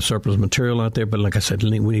 There's a lot of surplus material out there, but like I said,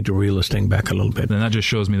 we need to reel this thing back a little bit. And that just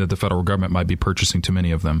shows me that the federal government might be purchasing too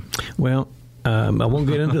many of them. Well, I won't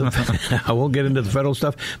get into the federal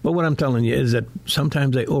stuff, but what I'm telling you is that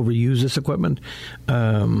sometimes they overuse this equipment.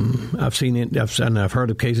 I've seen it, I've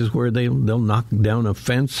heard of cases where they'll knock down a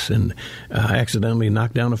fence and accidentally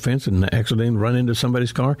knock down a fence and accidentally run into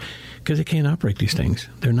somebody's car because they can't operate these things.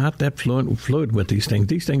 They're not that fluid with these things.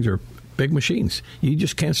 These things are big machines. You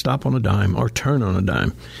just can't stop on a dime or turn on a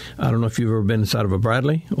dime. I don't know if you've ever been inside of a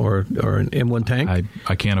Bradley or an M1 tank.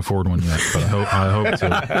 I can't afford one yet, but I hope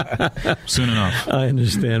to soon enough. I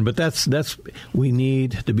understand, but that's we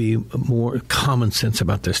need to be more common sense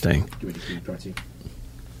about this thing.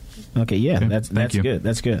 Okay, yeah, okay, that's good.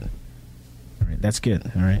 That's good. All right, that's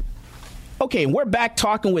good. All right. Okay, we're back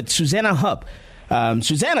talking with Susanna Hupp.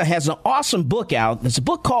 Susanna has an awesome book out. It's a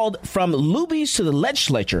book called From Lubies to the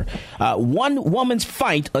Legislature, One Woman's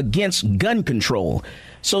Fight Against Gun Control.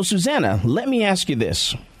 So, Susanna, let me ask you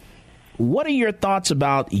this. What are your thoughts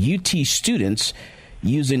about UT students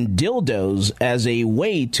using dildos as a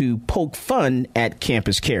way to poke fun at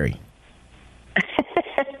campus carry?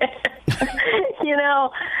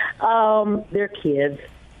 They're kids.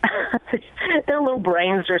 Their little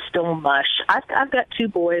brains are still mush. I've got two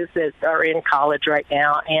boys that are in college right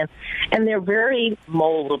now, and they're very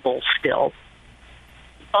moldable still.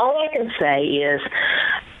 All I can say is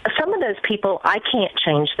some of those people, I can't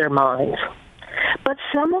change their minds. But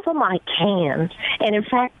some of them I can. And in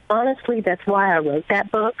fact, honestly, that's why I wrote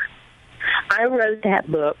that book. I wrote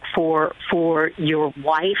that book for your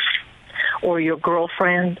wife or your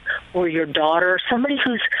girlfriend or your daughter, somebody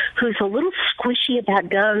who's a little squishy about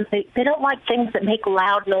guns. They don't like things that make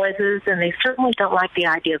loud noises, and they certainly don't like the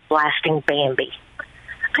idea of blasting Bambi.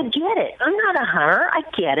 I get it. I'm not a hunter. I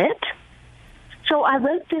get it. So I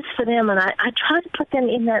wrote this for them, and I tried to put them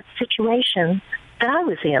in that situation that I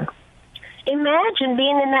was in. Imagine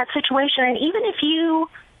being in that situation, and even if you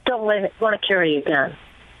don't want to carry a gun,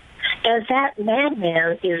 as that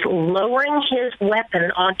madman is lowering his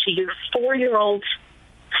weapon onto your 4-year-old's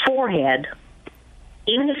forehead,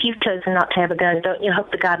 even if you've chosen not to have a gun, don't you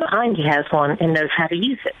hope the guy behind you has one and knows how to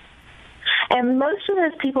use it? And most of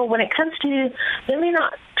those people, when it comes to, they may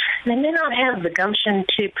not have the gumption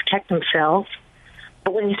to protect themselves,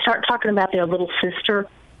 but when you start talking about their little sister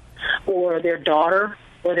or their daughter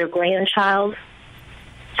or their grandchild,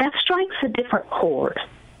 that strikes a different chord.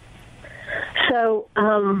 So,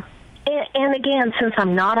 and again, since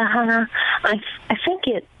I'm not a hunter, I think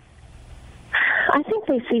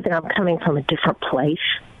they see that I'm coming from a different place.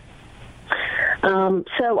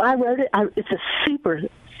 So I wrote it. It's a super,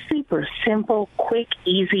 super simple, quick,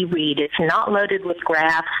 easy read. It's not loaded with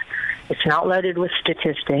graphs. It's not loaded with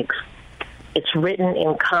statistics. It's written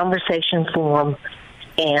in conversation form,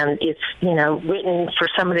 and it's, written for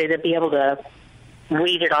somebody to be able to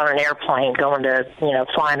read it on an airplane going to,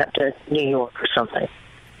 flying up to New York or something.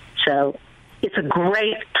 So it's a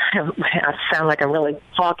great, I sound like I'm really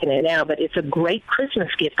talking it now, but it's a great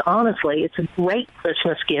Christmas gift, honestly. It's a great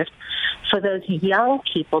Christmas gift for those young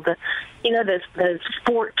people, those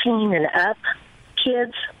 14 and up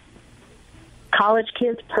kids, college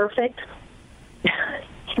kids, perfect.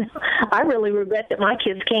 I really regret that my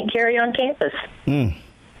kids can't carry on campus.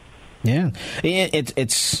 Yeah.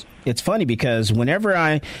 It's funny because whenever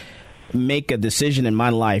I make a decision in my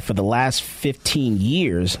life for the last 15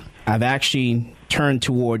 years, I've actually turned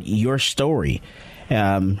toward your story.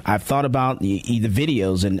 I've thought about the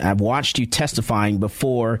videos, and I've watched you testifying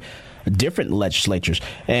before different legislatures.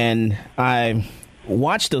 And I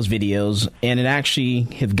watched those videos, and it actually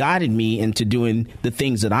have guided me into doing the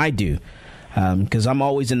things that I do. Because I'm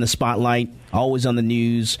always in the spotlight, always on the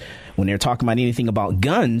news when they're talking about anything about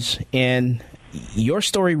guns. And your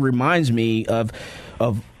story reminds me of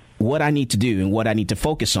what I need to do and what I need to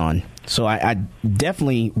focus on. So I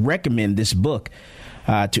definitely recommend this book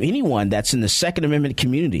to anyone that's in the Second Amendment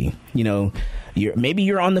community. Maybe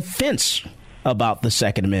you're on the fence about the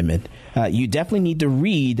Second Amendment. You definitely need to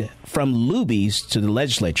read From Lubies to the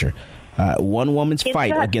Legislature, One Woman's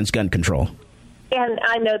Fight Against Gun Control. And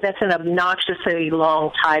I know that's an obnoxiously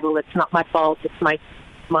long title. It's not my fault. It's my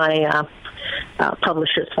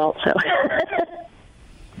publisher's fault. So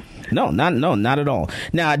No, not at all.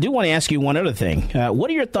 Now, I do want to ask you one other thing. What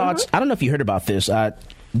are your thoughts? I don't know if you heard about this.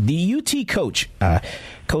 The UT coach,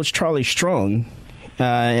 Coach Charlie Strong,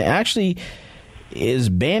 actually is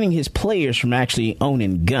banning his players from actually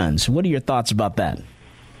owning guns. What are your thoughts about that?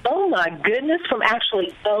 Oh, my goodness, from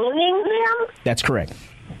actually owning them? That's correct.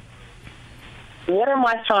 What are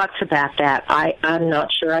my thoughts about that? I'm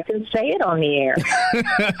not sure I can say it on the air.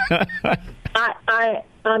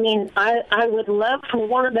 I mean, I would love for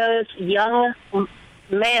one of those young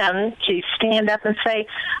men to stand up and say,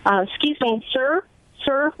 excuse me, sir,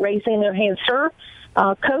 raising their hand, sir,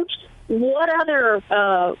 coach, what other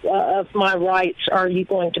of my rights are you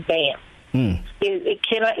going to ban? Is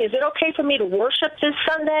it okay for me to worship this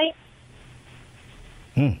Sunday?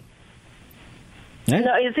 No,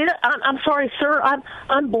 is it? I'm sorry, sir.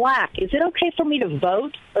 I'm black. Is it okay for me to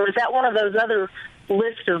vote, or is that one of those other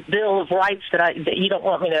lists of Bill of Rights that you don't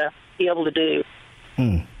want me to be able to do?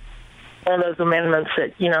 One of those amendments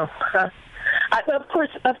that of course.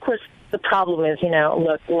 The problem is,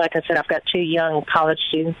 look, like I said, I've got 2 young college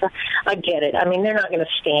students. I get it. I mean, they're not going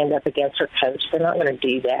to stand up against their coach. They're not going to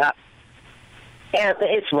do that. And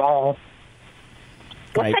it's wrong.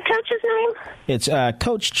 What's that coach's name? It's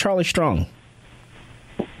Coach Charlie Strong.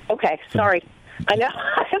 Okay, sorry. I know.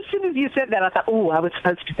 As soon as you said that, I thought, I was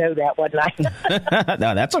supposed to know that, wasn't I?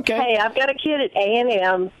 No, that's okay. Hey, I've got a kid at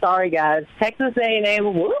A&M. Sorry, guys. Texas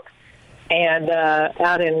A&M, whoop. And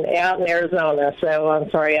out in Arizona, so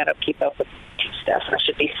I'm sorry I don't keep up with stuff. I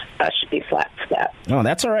should be slapped for that. Oh,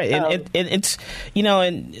 that's all right. It's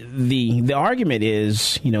and the argument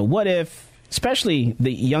is, what if, especially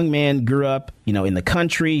the young man grew up, in the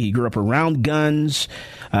country, he grew up around guns.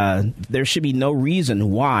 There should be no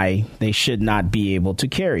reason why they should not be able to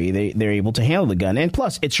carry. They're able to handle the gun, and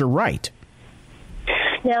plus, it's your right.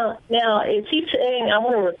 Now, is he saying, I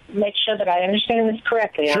want to make sure that I understand this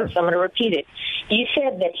correctly, sure. So I'm going to repeat it. You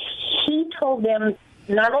said that he told them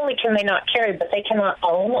not only can they not carry, but they cannot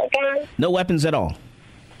own a gun? No weapons at all.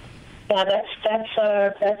 Yeah, that's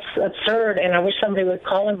absurd, and I wish somebody would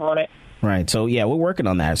call him on it. Right. So, yeah, we're working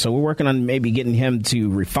on that. So we're working on maybe getting him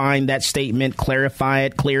to refine that statement, clarify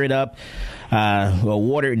it, clear it up,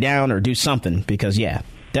 water it down, or do something. Because, yeah,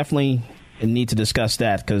 definitely need to discuss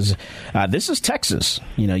that, because this is Texas.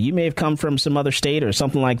 You may have come from some other state or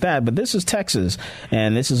something like that, but this is Texas,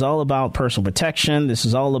 and this is all about personal protection. This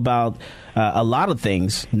is all about a lot of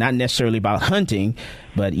things, not necessarily about hunting,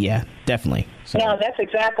 but yeah, definitely. So. No, that's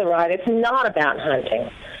exactly right. It's not about hunting.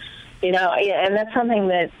 And that's something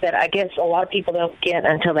that I guess a lot of people don't get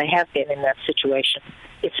until they have been in that situation.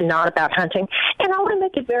 It's not about hunting. And I want to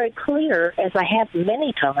make it very clear, as I have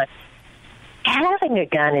many times, having a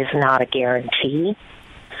gun is not a guarantee.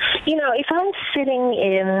 If I'm sitting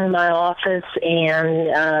in my office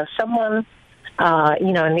and someone,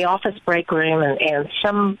 in the office break room and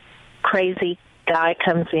some crazy guy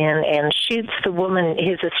comes in and shoots the woman,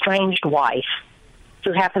 his estranged wife,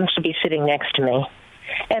 who happens to be sitting next to me,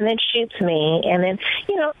 and then shoots me, and then,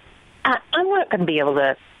 I'm not going to be able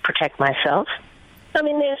to protect myself. I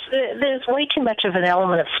mean, there's way too much of an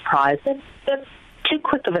element of surprise. That's too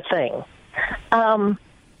quick of a thing.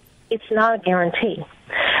 It's not a guarantee.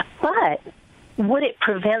 But would it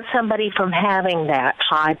prevent somebody from having that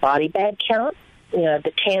high body bag count?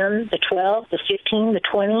 The 10, the 12, the 15, the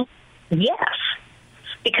 20? Yes.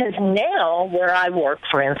 Because now, where I work,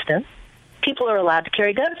 for instance, people are allowed to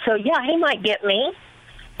carry guns. So, yeah, he might get me,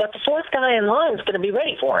 but the fourth guy in line is going to be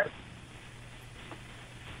ready for him.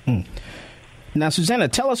 Now, Susanna,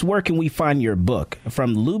 tell us, where can we find your book,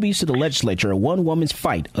 From Lubies to the Legislature, A One Woman's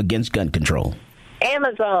Fight Against Gun Control?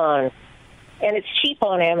 Amazon. And it's cheap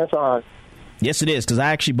on Amazon. Yes, it is, because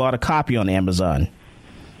I actually bought a copy on Amazon.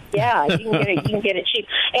 Yeah, you can get it cheap.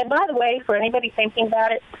 And by the way, for anybody thinking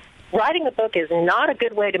about it, writing a book is not a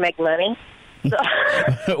good way to make money.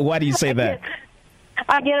 So, why do you say that?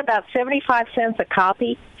 I get about 75 cents a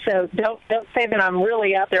copy. So don't say that I'm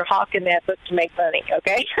really out there hawking that book to make money,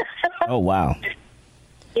 okay? Oh, wow.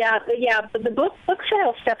 Yeah, but the book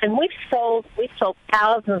sales stuff, and we've sold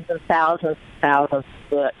thousands and thousands and thousands of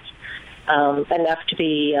books, enough to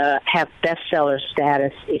be have bestseller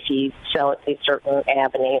status if you sell it through certain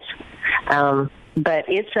avenues. But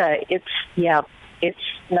it's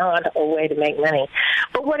not a way to make money.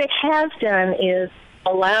 But what it has done is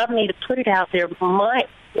allowed me to put it out there,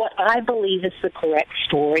 what I believe is the correct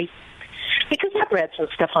story. Because I've read some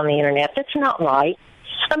stuff on the internet that's not right.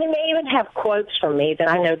 I mean, they even have quotes from me that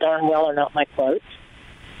I know darn well are not my quotes.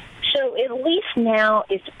 So at least now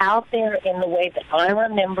it's out there in the way that I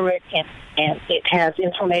remember it, and it has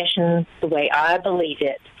information the way I believe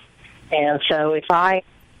it. And so if I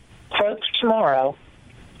croak tomorrow,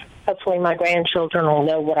 hopefully my grandchildren will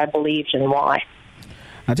know what I believed and why.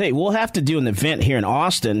 I'll tell you, we'll have to do an event here in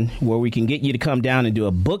Austin where we can get you to come down and do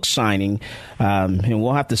a book signing, and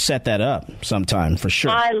we'll have to set that up sometime for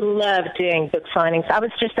sure. I love doing book signings. I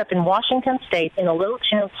was just up in Washington State in a little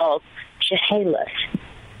town called Chehalis,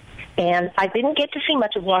 and I didn't get to see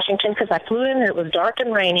much of Washington because I flew in and it was dark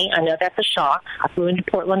and rainy. I know that's a shock. I flew into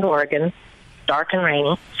Portland, Oregon, dark and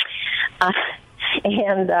rainy,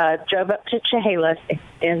 and drove up to Chehalis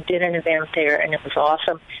and did an event there, and it was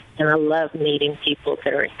awesome. And I love meeting people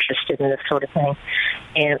that are interested in this sort of thing.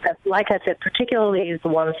 And like I said, particularly the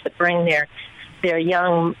ones that bring their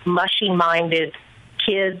young, mushy-minded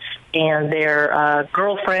kids and their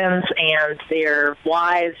girlfriends and their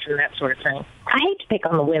wives and that sort of thing. I hate to pick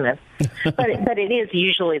on the women, but it is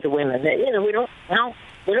usually the women that, we don't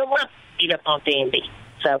want to beat up on D&D.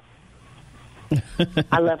 So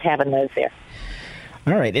I love having those there.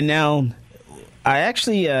 All right, and now I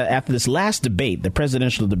actually, after this last debate, the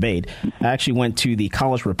presidential debate, I actually went to the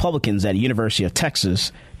college Republicans at University of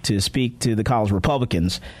Texas to speak to the college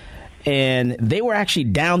Republicans, and they were actually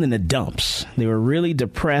down in the dumps. They were really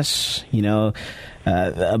depressed,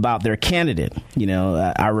 about their candidate,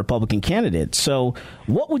 our Republican candidate. So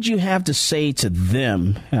what would you have to say to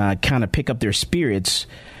them, kind of pick up their spirits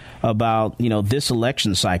about, this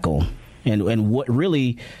election cycle and what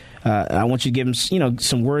really, I want you to give them,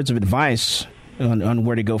 some words of advice on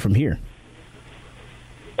where to go from here.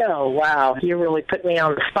 Oh, wow. You really put me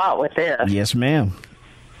on the spot with this. Yes, ma'am.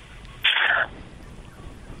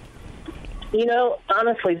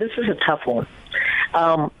 Honestly, this is a tough one.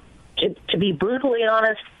 To be brutally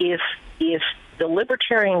honest, if the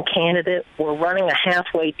Libertarian candidate were running a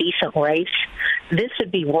halfway decent race, this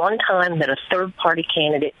would be one time that a third-party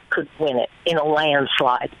candidate could win it in a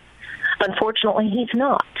landslide. Unfortunately, he's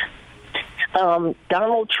not.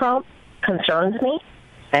 Donald Trump concerns me,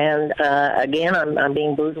 and again, I'm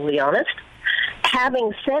being brutally honest.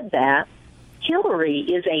 Having said that, Hillary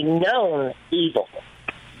is a known evil.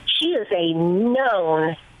 She is a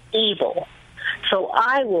known evil. So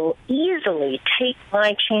I will easily take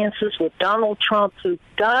my chances with Donald Trump, who,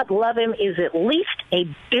 God love him, is at least a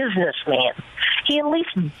businessman. He at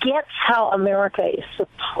least gets how America is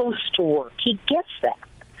supposed to work. He gets that.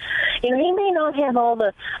 He may not have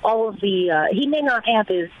he may not have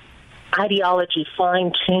his ideology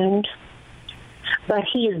fine-tuned, but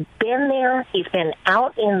he has been there. He's been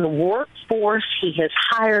out in the workforce. He has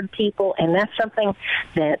hired people, and that's something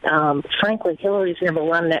that, frankly, Hillary's never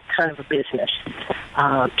run that kind of a business.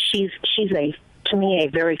 She's to me, a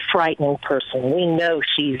very frightening person. We know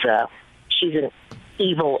she's an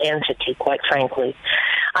evil entity, quite frankly.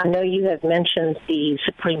 I know you have mentioned the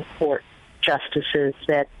Supreme Court justices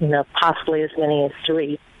that, possibly as many as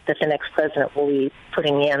 3 that the next president will be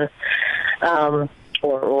putting in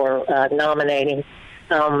or nominating.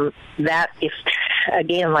 That is,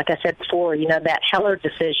 again, like I said before, that Heller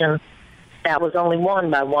decision, that was only won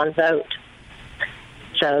by 1 vote.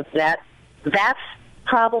 So that's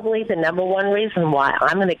probably the number one reason why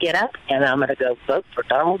I'm going to get up and I'm going to go vote for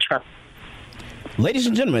Donald Trump. Ladies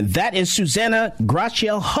and gentlemen, that is Susanna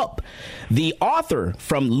Graciel Hupp, the author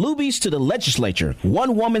From Lubies to the Legislature,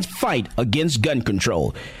 One Woman's Fight Against Gun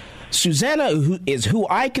Control. Susanna is who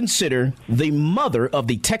I consider the mother of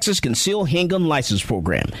the Texas Concealed Handgun License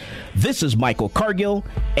Program. This is Michael Cargill,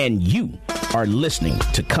 and you are listening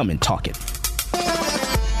to Come and Talk It.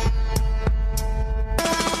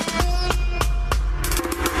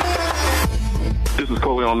 This is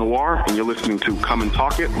Coleon Noir, and you're listening to Come and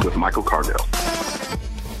Talk It with Michael Cargill.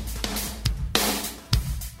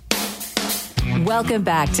 Welcome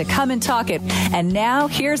back to Come and Talk It. And now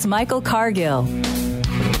here's Michael Cargill.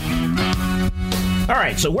 All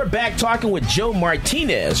right, so we're back talking with Joe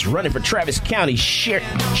Martinez, running for Travis County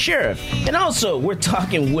Sheriff. And also, we're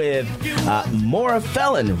talking with Maura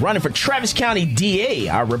Phelan, running for Travis County DA,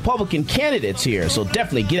 our Republican candidates here. So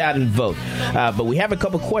definitely get out and vote. But we have a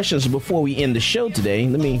couple questions before we end the show today.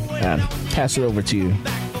 Let me pass it over to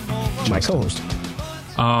my co-host.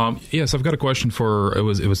 Yes, I've got a question for, it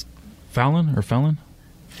was Fallon or Felon?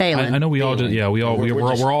 Phelan. I know we all did. Yeah, we're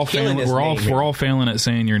all failing. We're all failing at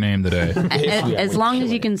saying your name today. As long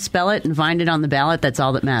as you can spell it and find it on the ballot, that's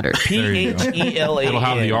all that matters. P-H-E-L-A-N. It'll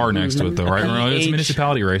have the R next to it, though, right? It's a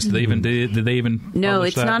municipality race. Did they even? No,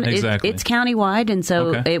 it's that? not. Exactly. It's countywide, and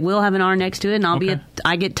so it will have an R next to it. And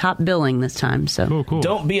I get top billing this time. So cool.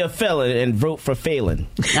 Don't be a felon and vote for Phelan.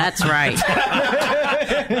 That's right.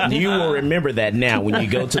 You will remember that now when you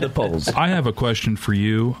go to the polls. I have a question for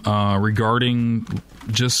you regarding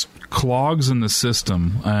just clogs in the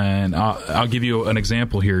system, and I'll give you an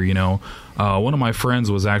example here. One of my friends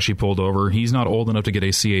was actually pulled over. He's not old enough to get a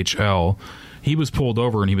CHL. He was pulled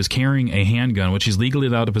over and he was carrying a handgun, which he's legally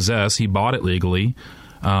allowed to possess. He bought it legally.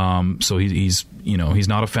 So he's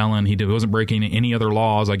not a felon. He wasn't breaking any other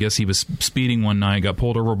laws. I guess he was speeding one night, got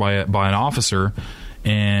pulled over by an officer,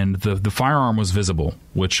 and the firearm was visible,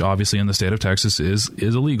 which obviously in the state of Texas is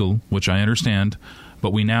illegal, which I understand.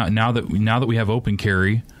 But we now that we have open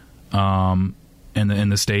carry, in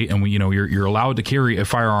the state, and you're allowed to carry a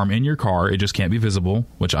firearm in your car, it just can't be visible.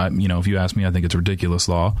 Which if you ask me, I think it's a ridiculous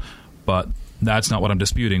law. But that's not what I'm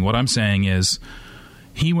disputing. What I'm saying is,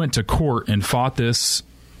 he went to court and fought this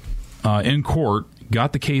in court,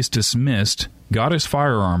 got the case dismissed, got his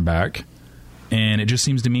firearm back, and it just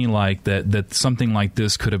seems to me like that something like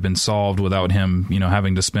this could have been solved without him,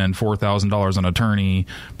 having to spend $4,000 on attorney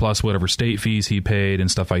plus whatever state fees he paid and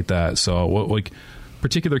stuff like that. So,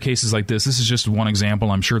 particular cases like this is just one example.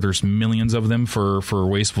 I'm sure there's millions of them for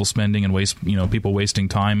wasteful spending and people wasting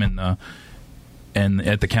time and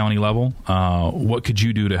at the county level. What could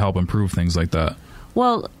you do to help improve things like that?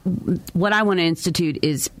 Well, what I want to institute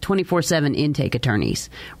is 24/7 intake attorneys.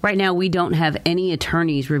 Right now, we don't have any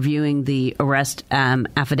attorneys reviewing the arrest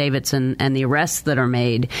affidavits and the arrests that are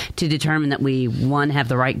made to determine that we, one, have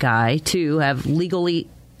the right guy, two, have legally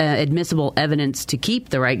admissible evidence to keep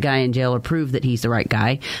the right guy in jail or prove that he's the right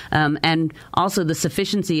guy, and also the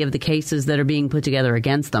sufficiency of the cases that are being put together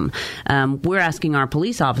against them. We're asking our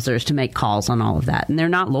police officers to make calls on all of that, and they're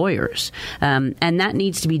not lawyers. And that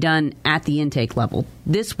needs to be done at the intake level.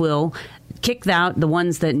 This will kick out the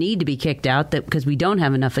ones that need to be kicked out because we don't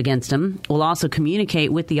have enough against them. We'll also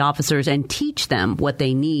communicate with the officers and teach them what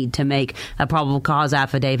they need to make a probable cause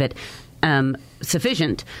affidavit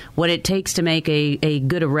sufficient, what it takes to make a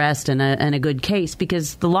good arrest and a good case,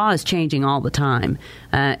 because the law is changing all the time.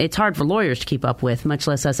 It's hard for lawyers to keep up with, much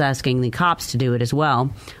less us asking the cops to do it as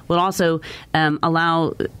well. We'll also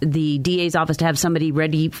allow the DA's office to have somebody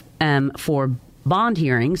ready for bond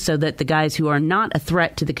hearings so that the guys who are not a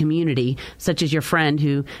threat to the community, such as your friend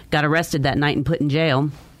who got arrested that night and put in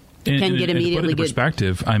jail, can get immediately to put it in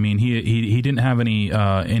perspective. I mean, he didn't have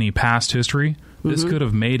any past history. This could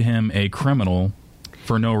have made him a criminal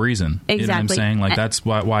for no reason. Exactly. You know what I'm saying? Like, that's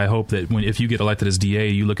why I hope that if you get elected as DA,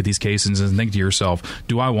 you look at these cases and think to yourself,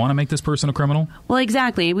 do I want to make this person a criminal? Well,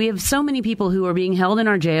 exactly. We have so many people who are being held in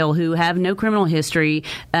our jail who have no criminal history,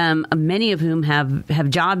 many of whom have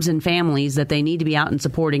jobs and families that they need to be out and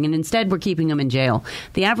supporting, and instead we're keeping them in jail.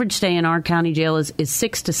 The average stay in our county jail is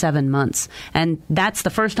 6 to 7 months, and that's the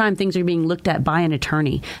first time things are being looked at by an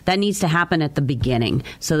attorney. That needs to happen at the beginning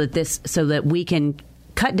so that we can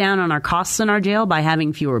cut down on our costs in our jail by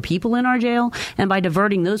having fewer people in our jail and by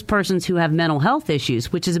diverting those persons who have mental health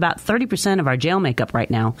issues, which is about 30% of our jail makeup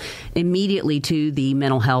right now, immediately to the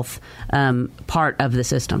mental health part of the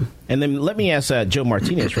system. And then let me ask Joe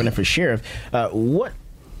Martinez, running for sheriff, what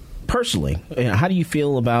personally, how do you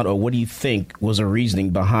feel about, or what do you think was the reasoning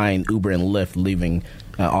behind Uber and Lyft leaving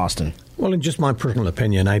Austin? Well, in just my personal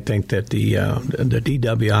opinion, I think that the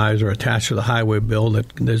DWIs are attached to the highway bill that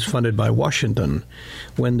is funded by Washington.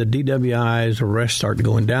 When the DWIs arrests start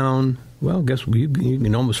going down, well, guess you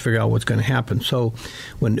can almost figure out what's going to happen. So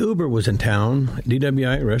when Uber was in town,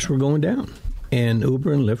 DWI arrests were going down, and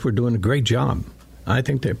Uber and Lyft were doing a great job. I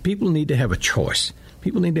think that people need to have a choice.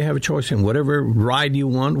 People need to have a choice in whatever ride you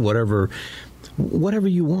want, whatever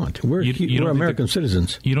you want. We're American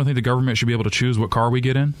citizens. You don't think the government should be able to choose what car we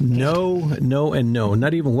get in? No, and no.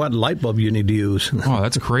 Not even what light bulb you need to use. Oh,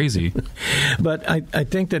 that's crazy. But I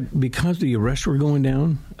think that because the arrests were going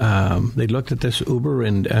down, they looked at this Uber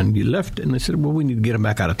and Lyft, and they said, well, we need to get them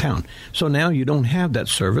back out of town. So now you don't have that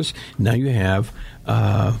service. Now you have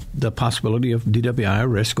the possibility of DWI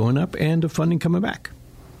arrests going up and the funding coming back.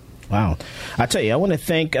 Wow. I tell you, I want to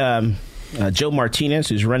thank Joe Martinez,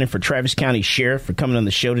 who's running for Travis County Sheriff, for coming on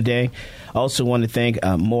the show today. I also want to thank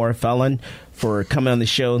Maura Felon for coming on the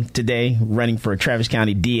show today, running for Travis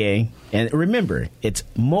County DA. And remember, it's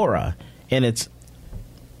Maura, and it's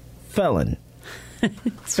Felon.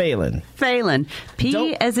 Phelan.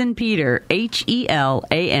 P as in Peter,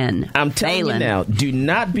 Helan. I'm telling you now, do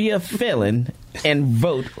not be a felon and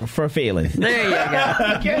vote for Phelan. There you go.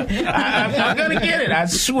 Okay? I'm going to get it. I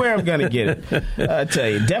swear I'm going to get it. I tell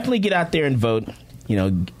you, definitely get out there and vote.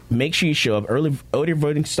 Make sure you show up. Early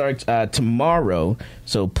voting starts tomorrow,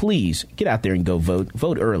 so please get out there and go vote.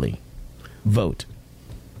 Vote early. Vote.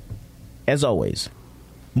 As always,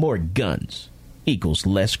 more guns equals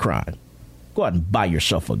less crime. Go out and buy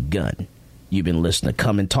yourself a gun. You've been listening to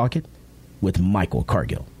Come and Talk It with Michael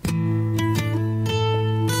Cargill.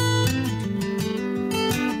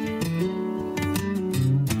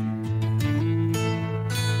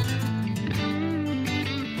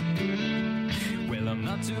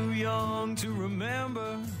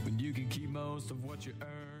 of what you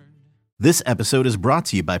earned. This episode is brought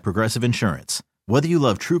to you by Progressive Insurance. Whether you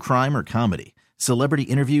love true crime or comedy, celebrity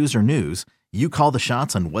interviews or news, you call the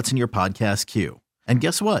shots on what's in your podcast queue. And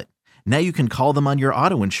guess what? Now you can call them on your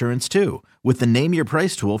auto insurance too with the Name Your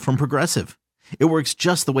Price tool from Progressive. It works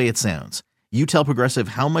just the way it sounds. You tell Progressive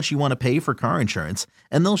how much you want to pay for car insurance,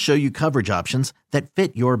 and they'll show you coverage options that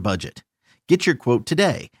fit your budget. Get your quote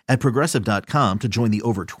today at Progressive.com to join the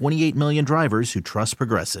over 28 million drivers who trust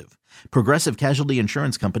Progressive. Progressive Casualty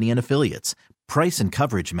Insurance Company and Affiliates. Price and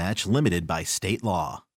coverage match limited by state law.